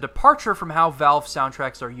soundtrack is a departure from how Valve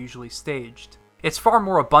soundtracks are usually staged. It's far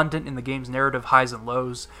more abundant in the game's narrative highs and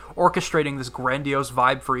lows, orchestrating this grandiose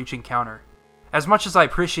vibe for each encounter. As much as I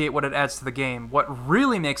appreciate what it adds to the game, what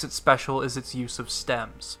really makes it special is its use of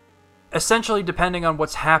stems. Essentially, depending on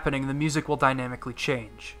what's happening, the music will dynamically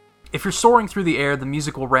change. If you're soaring through the air, the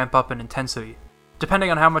music will ramp up in intensity.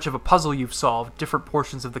 Depending on how much of a puzzle you've solved, different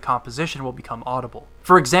portions of the composition will become audible.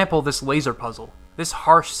 For example, this laser puzzle. This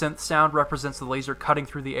harsh synth sound represents the laser cutting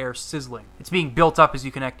through the air sizzling. It's being built up as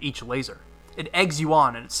you connect each laser. It eggs you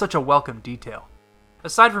on, and it's such a welcome detail.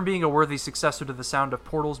 Aside from being a worthy successor to the sound of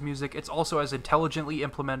Portal's music, it's also as intelligently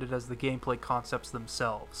implemented as the gameplay concepts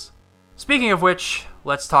themselves. Speaking of which,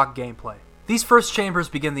 let's talk gameplay. These first chambers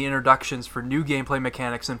begin the introductions for new gameplay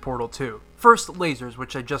mechanics in Portal 2. First, lasers,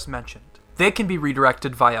 which I just mentioned. They can be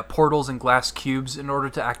redirected via portals and glass cubes in order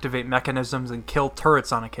to activate mechanisms and kill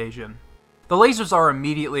turrets on occasion. The lasers are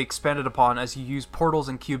immediately expanded upon as you use portals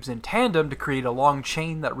and cubes in tandem to create a long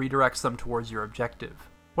chain that redirects them towards your objective.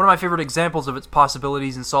 One of my favorite examples of its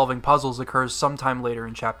possibilities in solving puzzles occurs sometime later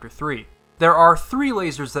in Chapter 3. There are 3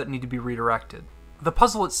 lasers that need to be redirected. The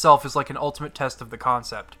puzzle itself is like an ultimate test of the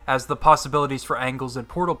concept, as the possibilities for angles and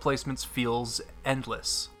portal placements feels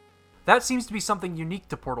endless. That seems to be something unique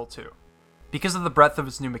to Portal 2. Because of the breadth of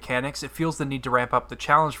its new mechanics, it feels the need to ramp up the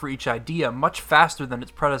challenge for each idea much faster than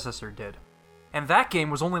its predecessor did. And that game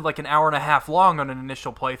was only like an hour and a half long on an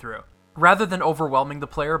initial playthrough. Rather than overwhelming the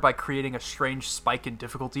player by creating a strange spike in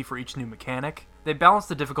difficulty for each new mechanic, they balanced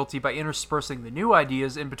the difficulty by interspersing the new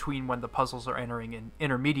ideas in between when the puzzles are entering in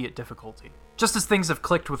intermediate difficulty. Just as things have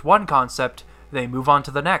clicked with one concept, they move on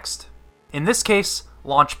to the next. In this case,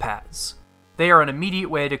 launch pads. They are an immediate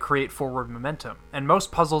way to create forward momentum, and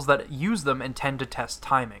most puzzles that use them intend to test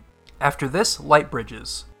timing. After this, light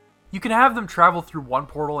bridges. You can have them travel through one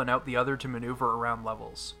portal and out the other to maneuver around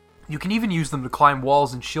levels. You can even use them to climb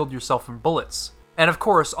walls and shield yourself from bullets. And of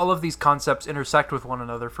course, all of these concepts intersect with one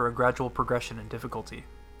another for a gradual progression in difficulty.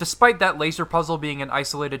 Despite that laser puzzle being an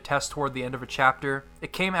isolated test toward the end of a chapter,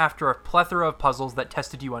 it came after a plethora of puzzles that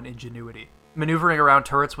tested you on ingenuity. Maneuvering around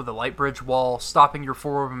turrets with a light bridge wall, stopping your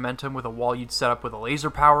forward momentum with a wall you'd set up with a laser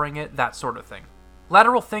powering it, that sort of thing.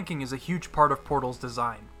 Lateral thinking is a huge part of Portal's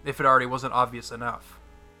design, if it already wasn't obvious enough.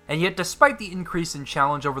 And yet, despite the increase in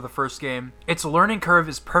challenge over the first game, its learning curve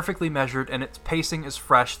is perfectly measured and its pacing is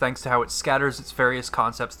fresh thanks to how it scatters its various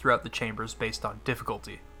concepts throughout the chambers based on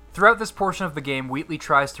difficulty. Throughout this portion of the game, Wheatley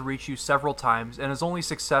tries to reach you several times and is only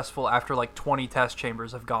successful after like 20 test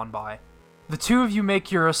chambers have gone by. The two of you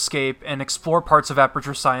make your escape and explore parts of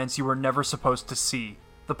Aperture Science you were never supposed to see.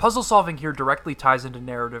 The puzzle solving here directly ties into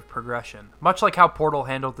narrative progression, much like how Portal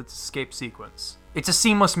handled its escape sequence. It's a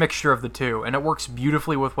seamless mixture of the two, and it works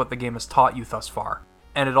beautifully with what the game has taught you thus far.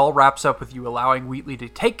 And it all wraps up with you allowing Wheatley to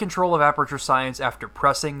take control of Aperture Science after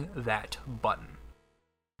pressing that button.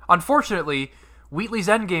 Unfortunately, Wheatley's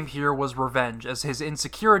endgame here was revenge, as his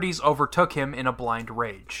insecurities overtook him in a blind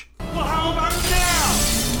rage. Well, how about now?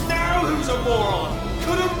 Now who's a moron?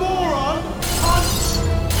 Could a moron hunt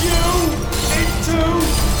you into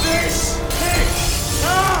this pit?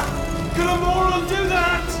 Ah! Could a moron do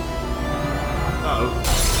that? Uh-oh.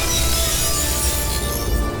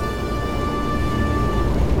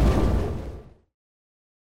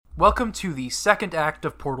 Welcome to the second act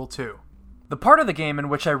of Portal 2. The part of the game in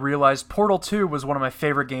which I realized Portal 2 was one of my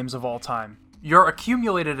favorite games of all time. Your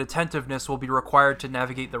accumulated attentiveness will be required to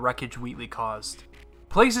navigate the wreckage Wheatley caused.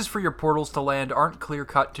 Places for your portals to land aren't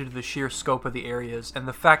clear-cut due to the sheer scope of the areas and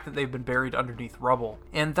the fact that they've been buried underneath rubble,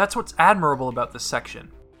 and that's what's admirable about this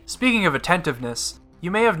section. Speaking of attentiveness,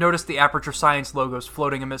 you may have noticed the Aperture Science logos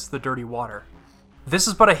floating amidst the dirty water. This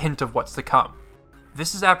is but a hint of what's to come.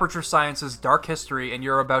 This is Aperture Science's dark history, and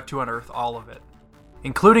you're about to unearth all of it,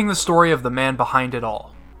 including the story of the man behind it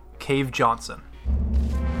all, Cave Johnson.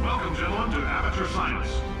 Welcome, gentlemen, to Aperture Science.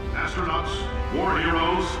 Astronauts, war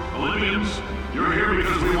heroes, Olympians, you're here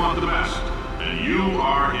because we want the best, and you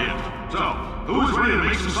are it. So, who is ready to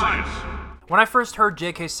make some science? When I first heard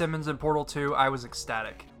J.K. Simmons in Portal 2, I was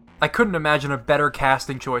ecstatic. I couldn't imagine a better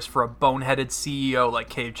casting choice for a boneheaded CEO like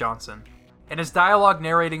Cave Johnson. And his dialogue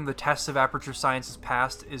narrating the tests of Aperture Science's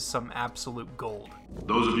past is some absolute gold.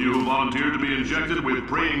 Those of you who volunteered to be injected with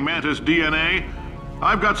praying mantis DNA,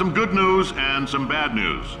 I've got some good news and some bad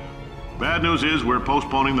news. Bad news is we're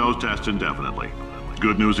postponing those tests indefinitely.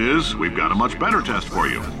 Good news is we've got a much better test for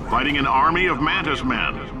you. Fighting an army of mantis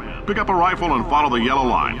men. Pick up a rifle and follow the yellow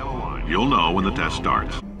line. You'll know when the test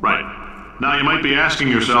starts. Right. Now you might be asking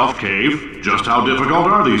yourself, Cave, just how difficult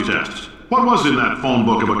are these tests? What was in that phone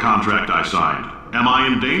book of a contract I signed? Am I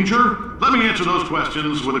in danger? Let me answer those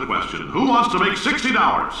questions with a question. Who wants to make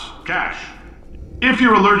 $60? Cash. If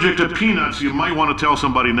you're allergic to peanuts, you might want to tell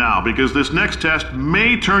somebody now, because this next test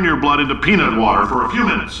may turn your blood into peanut water for a few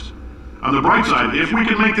minutes. On the bright side, if we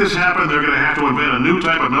can make this happen, they're going to have to invent a new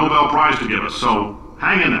type of Nobel Prize to give us, so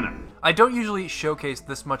hang in there. I don't usually showcase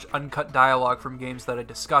this much uncut dialogue from games that I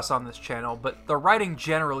discuss on this channel, but the writing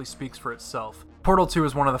generally speaks for itself. Portal 2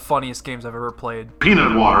 is one of the funniest games I've ever played.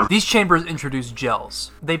 Peanut water. These chambers introduce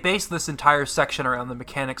gels. They base this entire section around the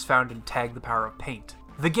mechanics found in Tag the Power of Paint.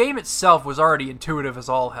 The game itself was already intuitive as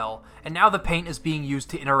all hell, and now the paint is being used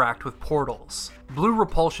to interact with portals. Blue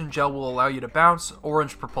repulsion gel will allow you to bounce,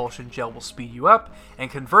 orange propulsion gel will speed you up,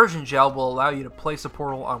 and conversion gel will allow you to place a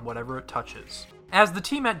portal on whatever it touches. As the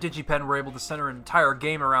team at DigiPen were able to center an entire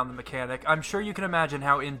game around the mechanic, I'm sure you can imagine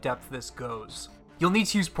how in-depth this goes. You'll need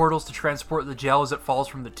to use portals to transport the gel as it falls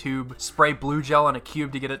from the tube, spray blue gel on a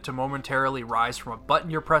cube to get it to momentarily rise from a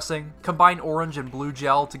button you're pressing, combine orange and blue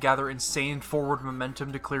gel to gather insane forward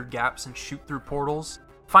momentum to clear gaps and shoot through portals,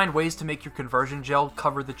 find ways to make your conversion gel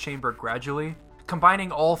cover the chamber gradually,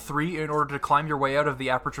 combining all three in order to climb your way out of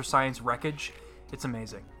the Aperture Science wreckage. It's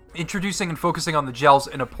amazing. Introducing and focusing on the gels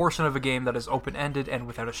in a portion of a game that is open-ended and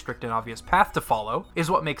without a strict and obvious path to follow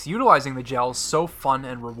is what makes utilizing the gels so fun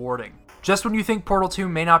and rewarding. Just when you think Portal 2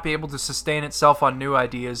 may not be able to sustain itself on new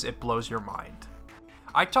ideas, it blows your mind.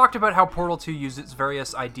 I talked about how Portal 2 used its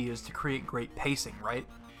various ideas to create great pacing, right?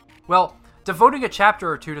 Well, devoting a chapter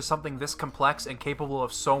or two to something this complex and capable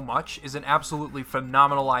of so much is an absolutely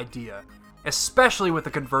phenomenal idea, especially with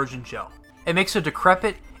the conversion gel. It makes a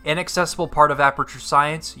decrepit, inaccessible part of Aperture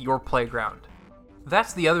Science your playground.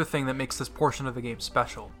 That's the other thing that makes this portion of the game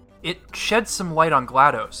special. It sheds some light on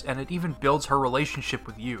GLaDOS, and it even builds her relationship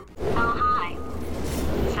with you. Oh, hi.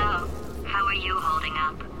 So, how are you holding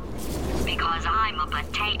up? Because I'm a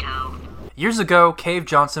potato. Years ago, Cave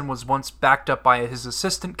Johnson was once backed up by his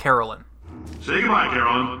assistant, Carolyn. Say goodbye,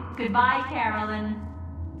 Carolyn. Goodbye, Carolyn.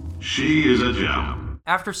 She is a gem.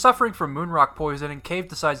 After suffering from moonrock poisoning, Cave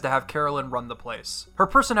decides to have Carolyn run the place. Her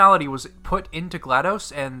personality was put into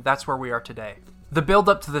GLaDOS, and that's where we are today. The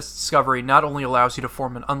build-up to this discovery not only allows you to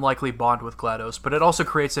form an unlikely bond with GLaDOS, but it also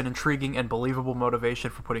creates an intriguing and believable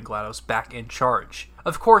motivation for putting GLaDOS back in charge.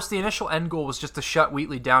 Of course, the initial end goal was just to shut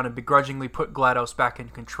Wheatley down and begrudgingly put GLaDOS back in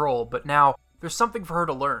control, but now, there's something for her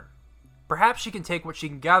to learn. Perhaps she can take what she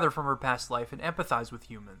can gather from her past life and empathize with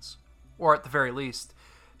humans. Or at the very least,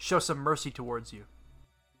 show some mercy towards you.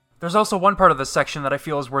 There's also one part of this section that I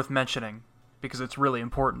feel is worth mentioning, because it's really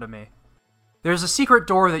important to me. There's a secret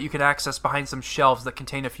door that you can access behind some shelves that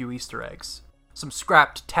contain a few Easter eggs. Some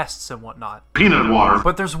scrapped tests and whatnot. Peanut water.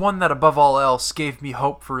 But there's one that above all else gave me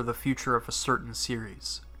hope for the future of a certain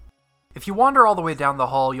series. If you wander all the way down the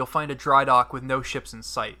hall, you'll find a dry dock with no ships in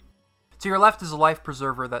sight. To your left is a life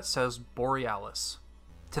preserver that says Borealis.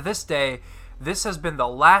 To this day, this has been the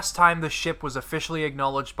last time the ship was officially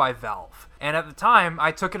acknowledged by Valve. And at the time,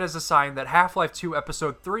 I took it as a sign that Half-Life 2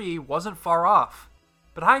 Episode 3 wasn't far off.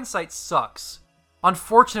 But hindsight sucks.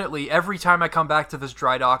 Unfortunately, every time I come back to this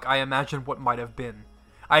dry dock, I imagine what might have been.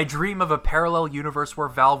 I dream of a parallel universe where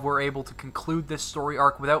Valve were able to conclude this story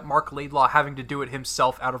arc without Mark Laidlaw having to do it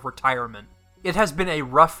himself out of retirement. It has been a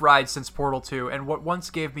rough ride since Portal 2, and what once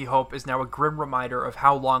gave me hope is now a grim reminder of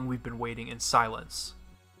how long we've been waiting in silence.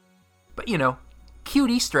 But you know, cute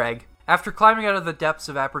Easter egg. After climbing out of the depths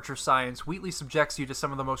of Aperture Science, Wheatley subjects you to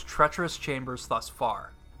some of the most treacherous chambers thus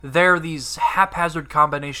far. They're these haphazard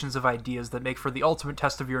combinations of ideas that make for the ultimate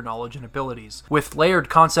test of your knowledge and abilities, with layered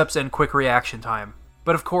concepts and quick reaction time.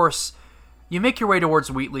 But of course, you make your way towards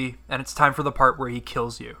Wheatley, and it's time for the part where he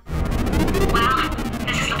kills you. Well,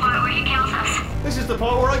 this is the part where he kills us. This is the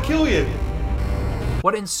part where I kill you.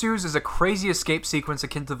 What ensues is a crazy escape sequence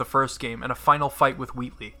akin to the first game, and a final fight with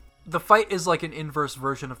Wheatley. The fight is like an inverse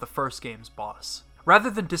version of the first game's boss.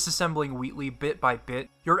 Rather than disassembling Wheatley bit by bit,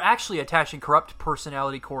 you're actually attaching corrupt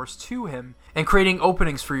personality cores to him and creating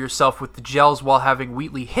openings for yourself with the gels while having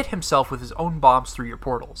Wheatley hit himself with his own bombs through your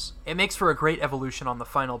portals. It makes for a great evolution on the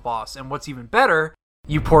final boss, and what's even better,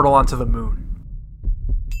 you portal onto the moon.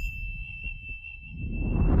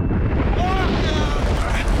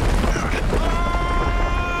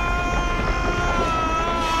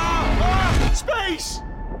 Space!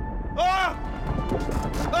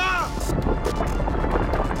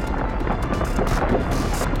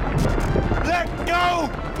 Let go!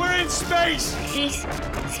 We're in space! Space.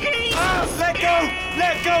 Let go!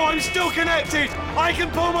 Let go! I'm still connected! I can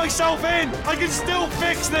pull myself in! I can still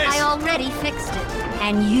fix this! I already fixed it.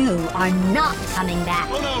 And you are not coming back.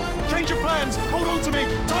 Oh no! Change your plans! Hold on to me!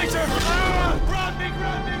 Tighter! Grab me!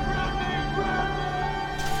 Grab me! Grab me! Grab me!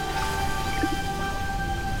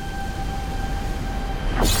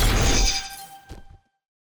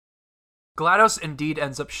 GLaDOS indeed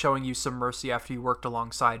ends up showing you some mercy after you worked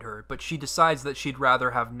alongside her, but she decides that she'd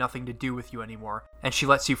rather have nothing to do with you anymore, and she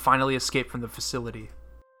lets you finally escape from the facility.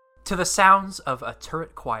 To the sounds of a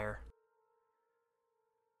turret choir.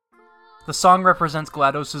 The song represents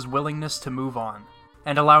GLaDOS' willingness to move on,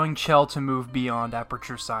 and allowing Chell to move beyond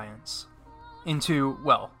Aperture Science. Into,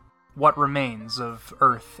 well, what remains of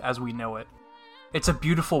Earth as we know it. It's a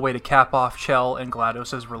beautiful way to cap off Chell and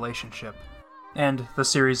GLaDOS' relationship. And the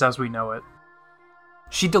series as we know it.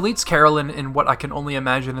 She deletes Carolyn in what I can only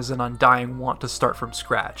imagine is an undying want to start from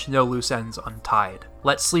scratch, no loose ends untied.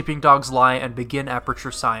 Let sleeping dogs lie and begin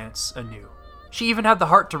Aperture Science anew. She even had the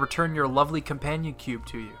heart to return your lovely companion cube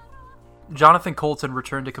to you. Jonathan Colton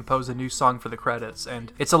returned to compose a new song for the credits,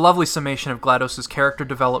 and it's a lovely summation of GLaDOS' character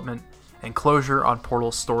development and closure on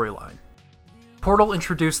Portal's storyline. Portal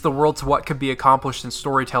introduced the world to what could be accomplished in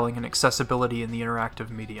storytelling and accessibility in the interactive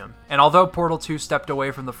medium. And although Portal 2 stepped away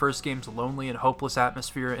from the first game's lonely and hopeless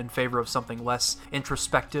atmosphere in favor of something less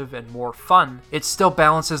introspective and more fun, it still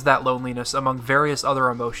balances that loneliness among various other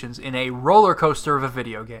emotions in a roller coaster of a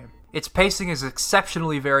video game. Its pacing is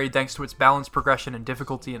exceptionally varied thanks to its balanced progression in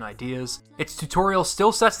difficulty and ideas. Its tutorial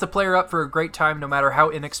still sets the player up for a great time no matter how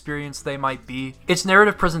inexperienced they might be. Its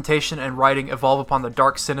narrative presentation and writing evolve upon the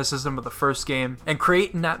dark cynicism of the first game and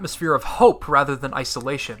create an atmosphere of hope rather than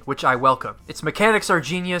isolation, which I welcome. Its mechanics are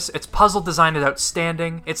genius, its puzzle design is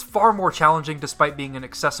outstanding, it's far more challenging despite being an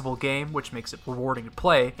accessible game, which makes it rewarding to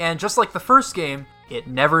play, and just like the first game, it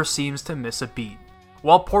never seems to miss a beat.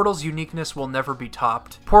 While Portal's uniqueness will never be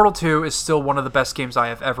topped, Portal 2 is still one of the best games I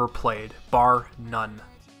have ever played, bar none.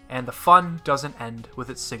 And the fun doesn't end with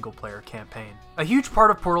its single-player campaign. A huge part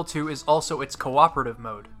of Portal 2 is also its cooperative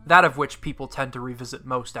mode, that of which people tend to revisit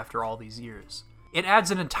most after all these years. It adds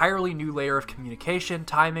an entirely new layer of communication,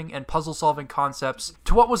 timing, and puzzle-solving concepts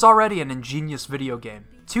to what was already an ingenious video game.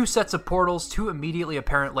 2 sets of portals, 2 immediately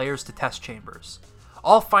apparent layers to test chambers.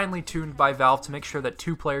 All finely tuned by Valve to make sure that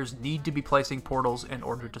 2 players need to be placing portals in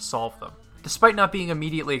order to solve them. Despite not being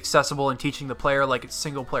immediately accessible and teaching the player like its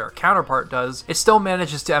single-player counterpart does, it still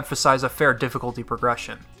manages to emphasize a fair difficulty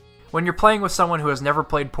progression. When you're playing with someone who has never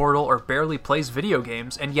played Portal or barely plays video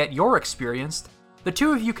games, and yet you're experienced, the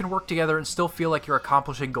 2 of you can work together and still feel like you're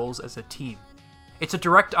accomplishing goals as a team. It's a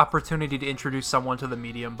direct opportunity to introduce someone to the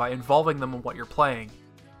medium by involving them in what you're playing,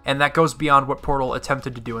 and that goes beyond what Portal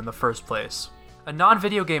attempted to do in the first place. A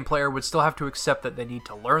non-video game player would still have to accept that they need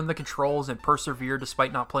to learn the controls and persevere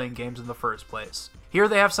despite not playing games in the first place. Here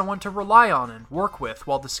they have someone to rely on and work with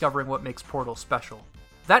while discovering what makes Portal special.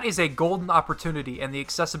 That is a golden opportunity, and the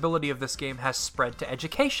accessibility of this game has spread to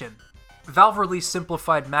education. Valve released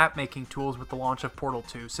simplified map-making tools with the launch of Portal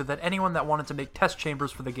 2 so that anyone that wanted to make test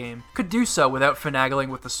chambers for the game could do so without finagling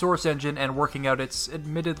with the source engine and working out its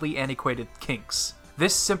admittedly antiquated kinks.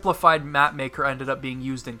 This simplified map maker ended up being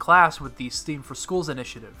used in class with the STEAM for Schools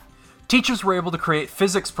initiative. Teachers were able to create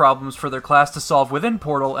physics problems for their class to solve within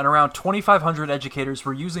Portal, and around 2,500 educators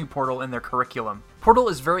were using Portal in their curriculum. Portal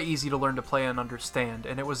is very easy to learn to play and understand,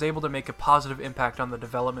 and it was able to make a positive impact on the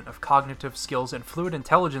development of cognitive skills and fluid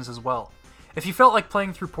intelligence as well. If you felt like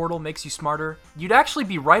playing through Portal makes you smarter, you'd actually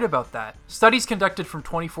be right about that. Studies conducted from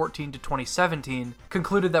 2014 to 2017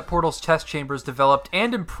 concluded that Portal's test chambers developed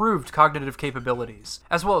and improved cognitive capabilities,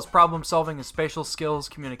 as well as problem-solving and spatial skills,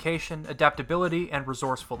 communication, adaptability, and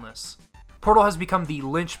resourcefulness. Portal has become the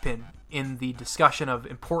linchpin in the discussion of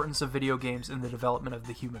importance of video games in the development of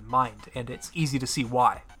the human mind, and it's easy to see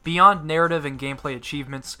why. Beyond narrative and gameplay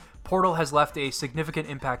achievements, Portal has left a significant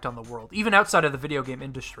impact on the world, even outside of the video game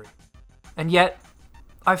industry. And yet,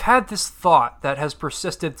 I've had this thought that has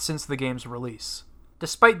persisted since the game's release.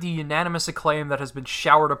 Despite the unanimous acclaim that has been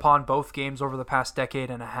showered upon both games over the past decade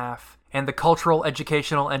and a half, and the cultural,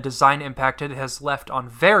 educational, and design impact it has left on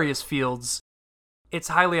various fields, it's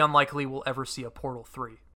highly unlikely we'll ever see a Portal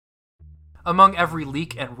 3. Among every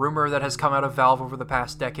leak and rumor that has come out of Valve over the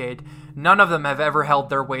past decade, none of them have ever held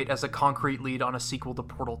their weight as a concrete lead on a sequel to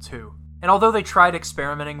Portal 2. And although they tried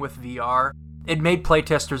experimenting with VR, it made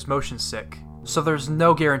playtesters motion sick, so there's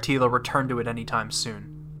no guarantee they'll return to it anytime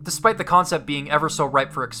soon. Despite the concept being ever so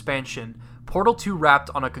ripe for expansion, Portal 2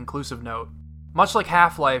 wrapped on a conclusive note. Much like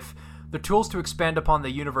Half-Life, the tools to expand upon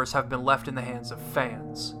the universe have been left in the hands of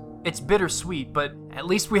fans. It's bittersweet, but at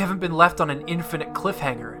least we haven't been left on an infinite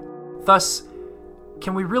cliffhanger. Thus,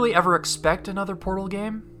 can we really ever expect another Portal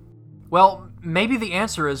game? Well, maybe the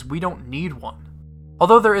answer is we don't need one.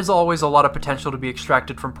 Although there is always a lot of potential to be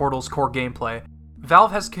extracted from Portal's core gameplay,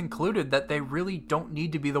 Valve has concluded that they really don't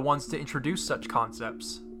need to be the ones to introduce such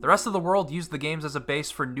concepts. The rest of the world used the games as a base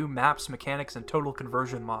for new maps, mechanics, and total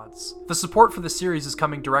conversion mods. The support for the series is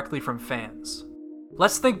coming directly from fans.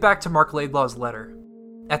 Let's think back to Mark Laidlaw's letter.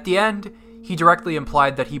 At the end, he directly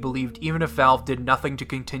implied that he believed even if Valve did nothing to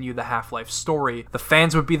continue the Half-Life story, the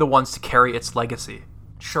fans would be the ones to carry its legacy.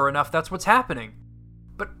 Sure enough, that's what's happening.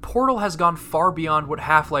 But Portal has gone far beyond what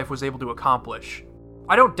Half-Life was able to accomplish.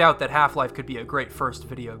 I don't doubt that Half-Life could be a great first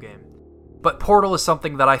video game. But Portal is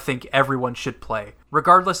something that I think everyone should play,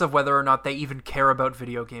 regardless of whether or not they even care about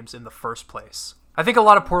video games in the first place. I think a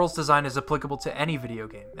lot of Portal's design is applicable to any video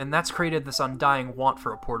game, and that's created this undying want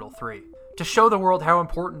for a Portal 3. To show the world how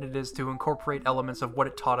important it is to incorporate elements of what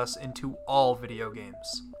it taught us into all video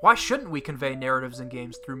games. Why shouldn't we convey narratives in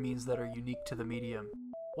games through means that are unique to the medium?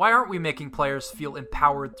 Why aren't we making players feel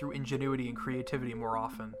empowered through ingenuity and creativity more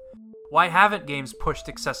often? Why haven't games pushed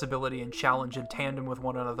accessibility and challenge in tandem with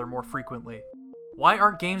one another more frequently? Why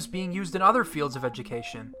aren't games being used in other fields of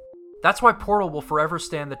education? That's why Portal will forever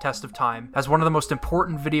stand the test of time as one of the most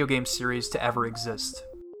important video game series to ever exist.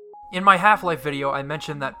 In my Half-Life video, I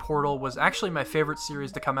mentioned that Portal was actually my favorite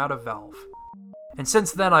series to come out of Valve. And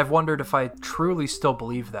since then, I've wondered if I truly still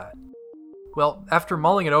believe that. Well, after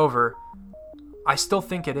mulling it over, I still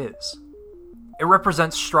think it is. It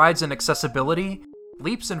represents strides in accessibility,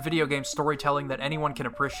 leaps in video game storytelling that anyone can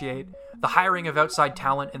appreciate, the hiring of outside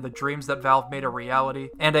talent and the dreams that Valve made a reality,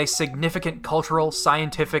 and a significant cultural,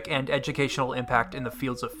 scientific, and educational impact in the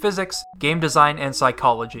fields of physics, game design, and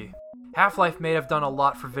psychology. Half-Life may have done a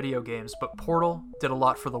lot for video games, but Portal did a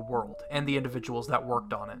lot for the world and the individuals that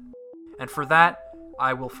worked on it. And for that,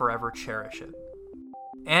 I will forever cherish it.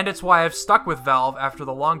 And it's why I've stuck with Valve after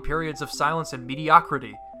the long periods of silence and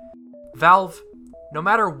mediocrity. Valve, no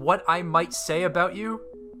matter what I might say about you,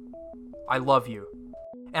 I love you.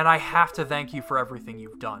 And I have to thank you for everything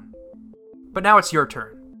you've done. But now it's your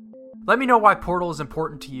turn. Let me know why Portal is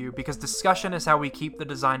important to you, because discussion is how we keep the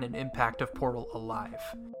design and impact of Portal alive.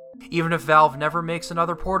 Even if Valve never makes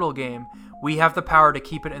another Portal game, we have the power to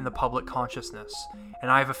keep it in the public consciousness,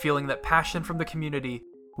 and I have a feeling that passion from the community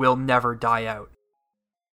will never die out.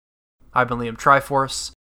 I've been Liam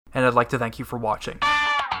Triforce, and I'd like to thank you for watching.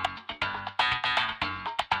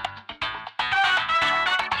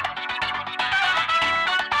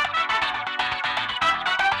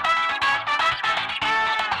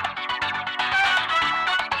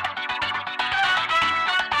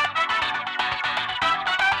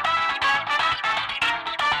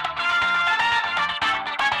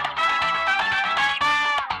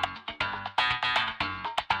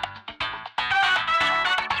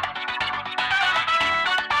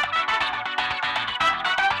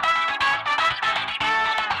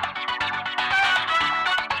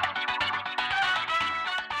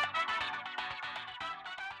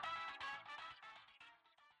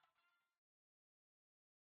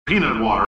 Peanut water.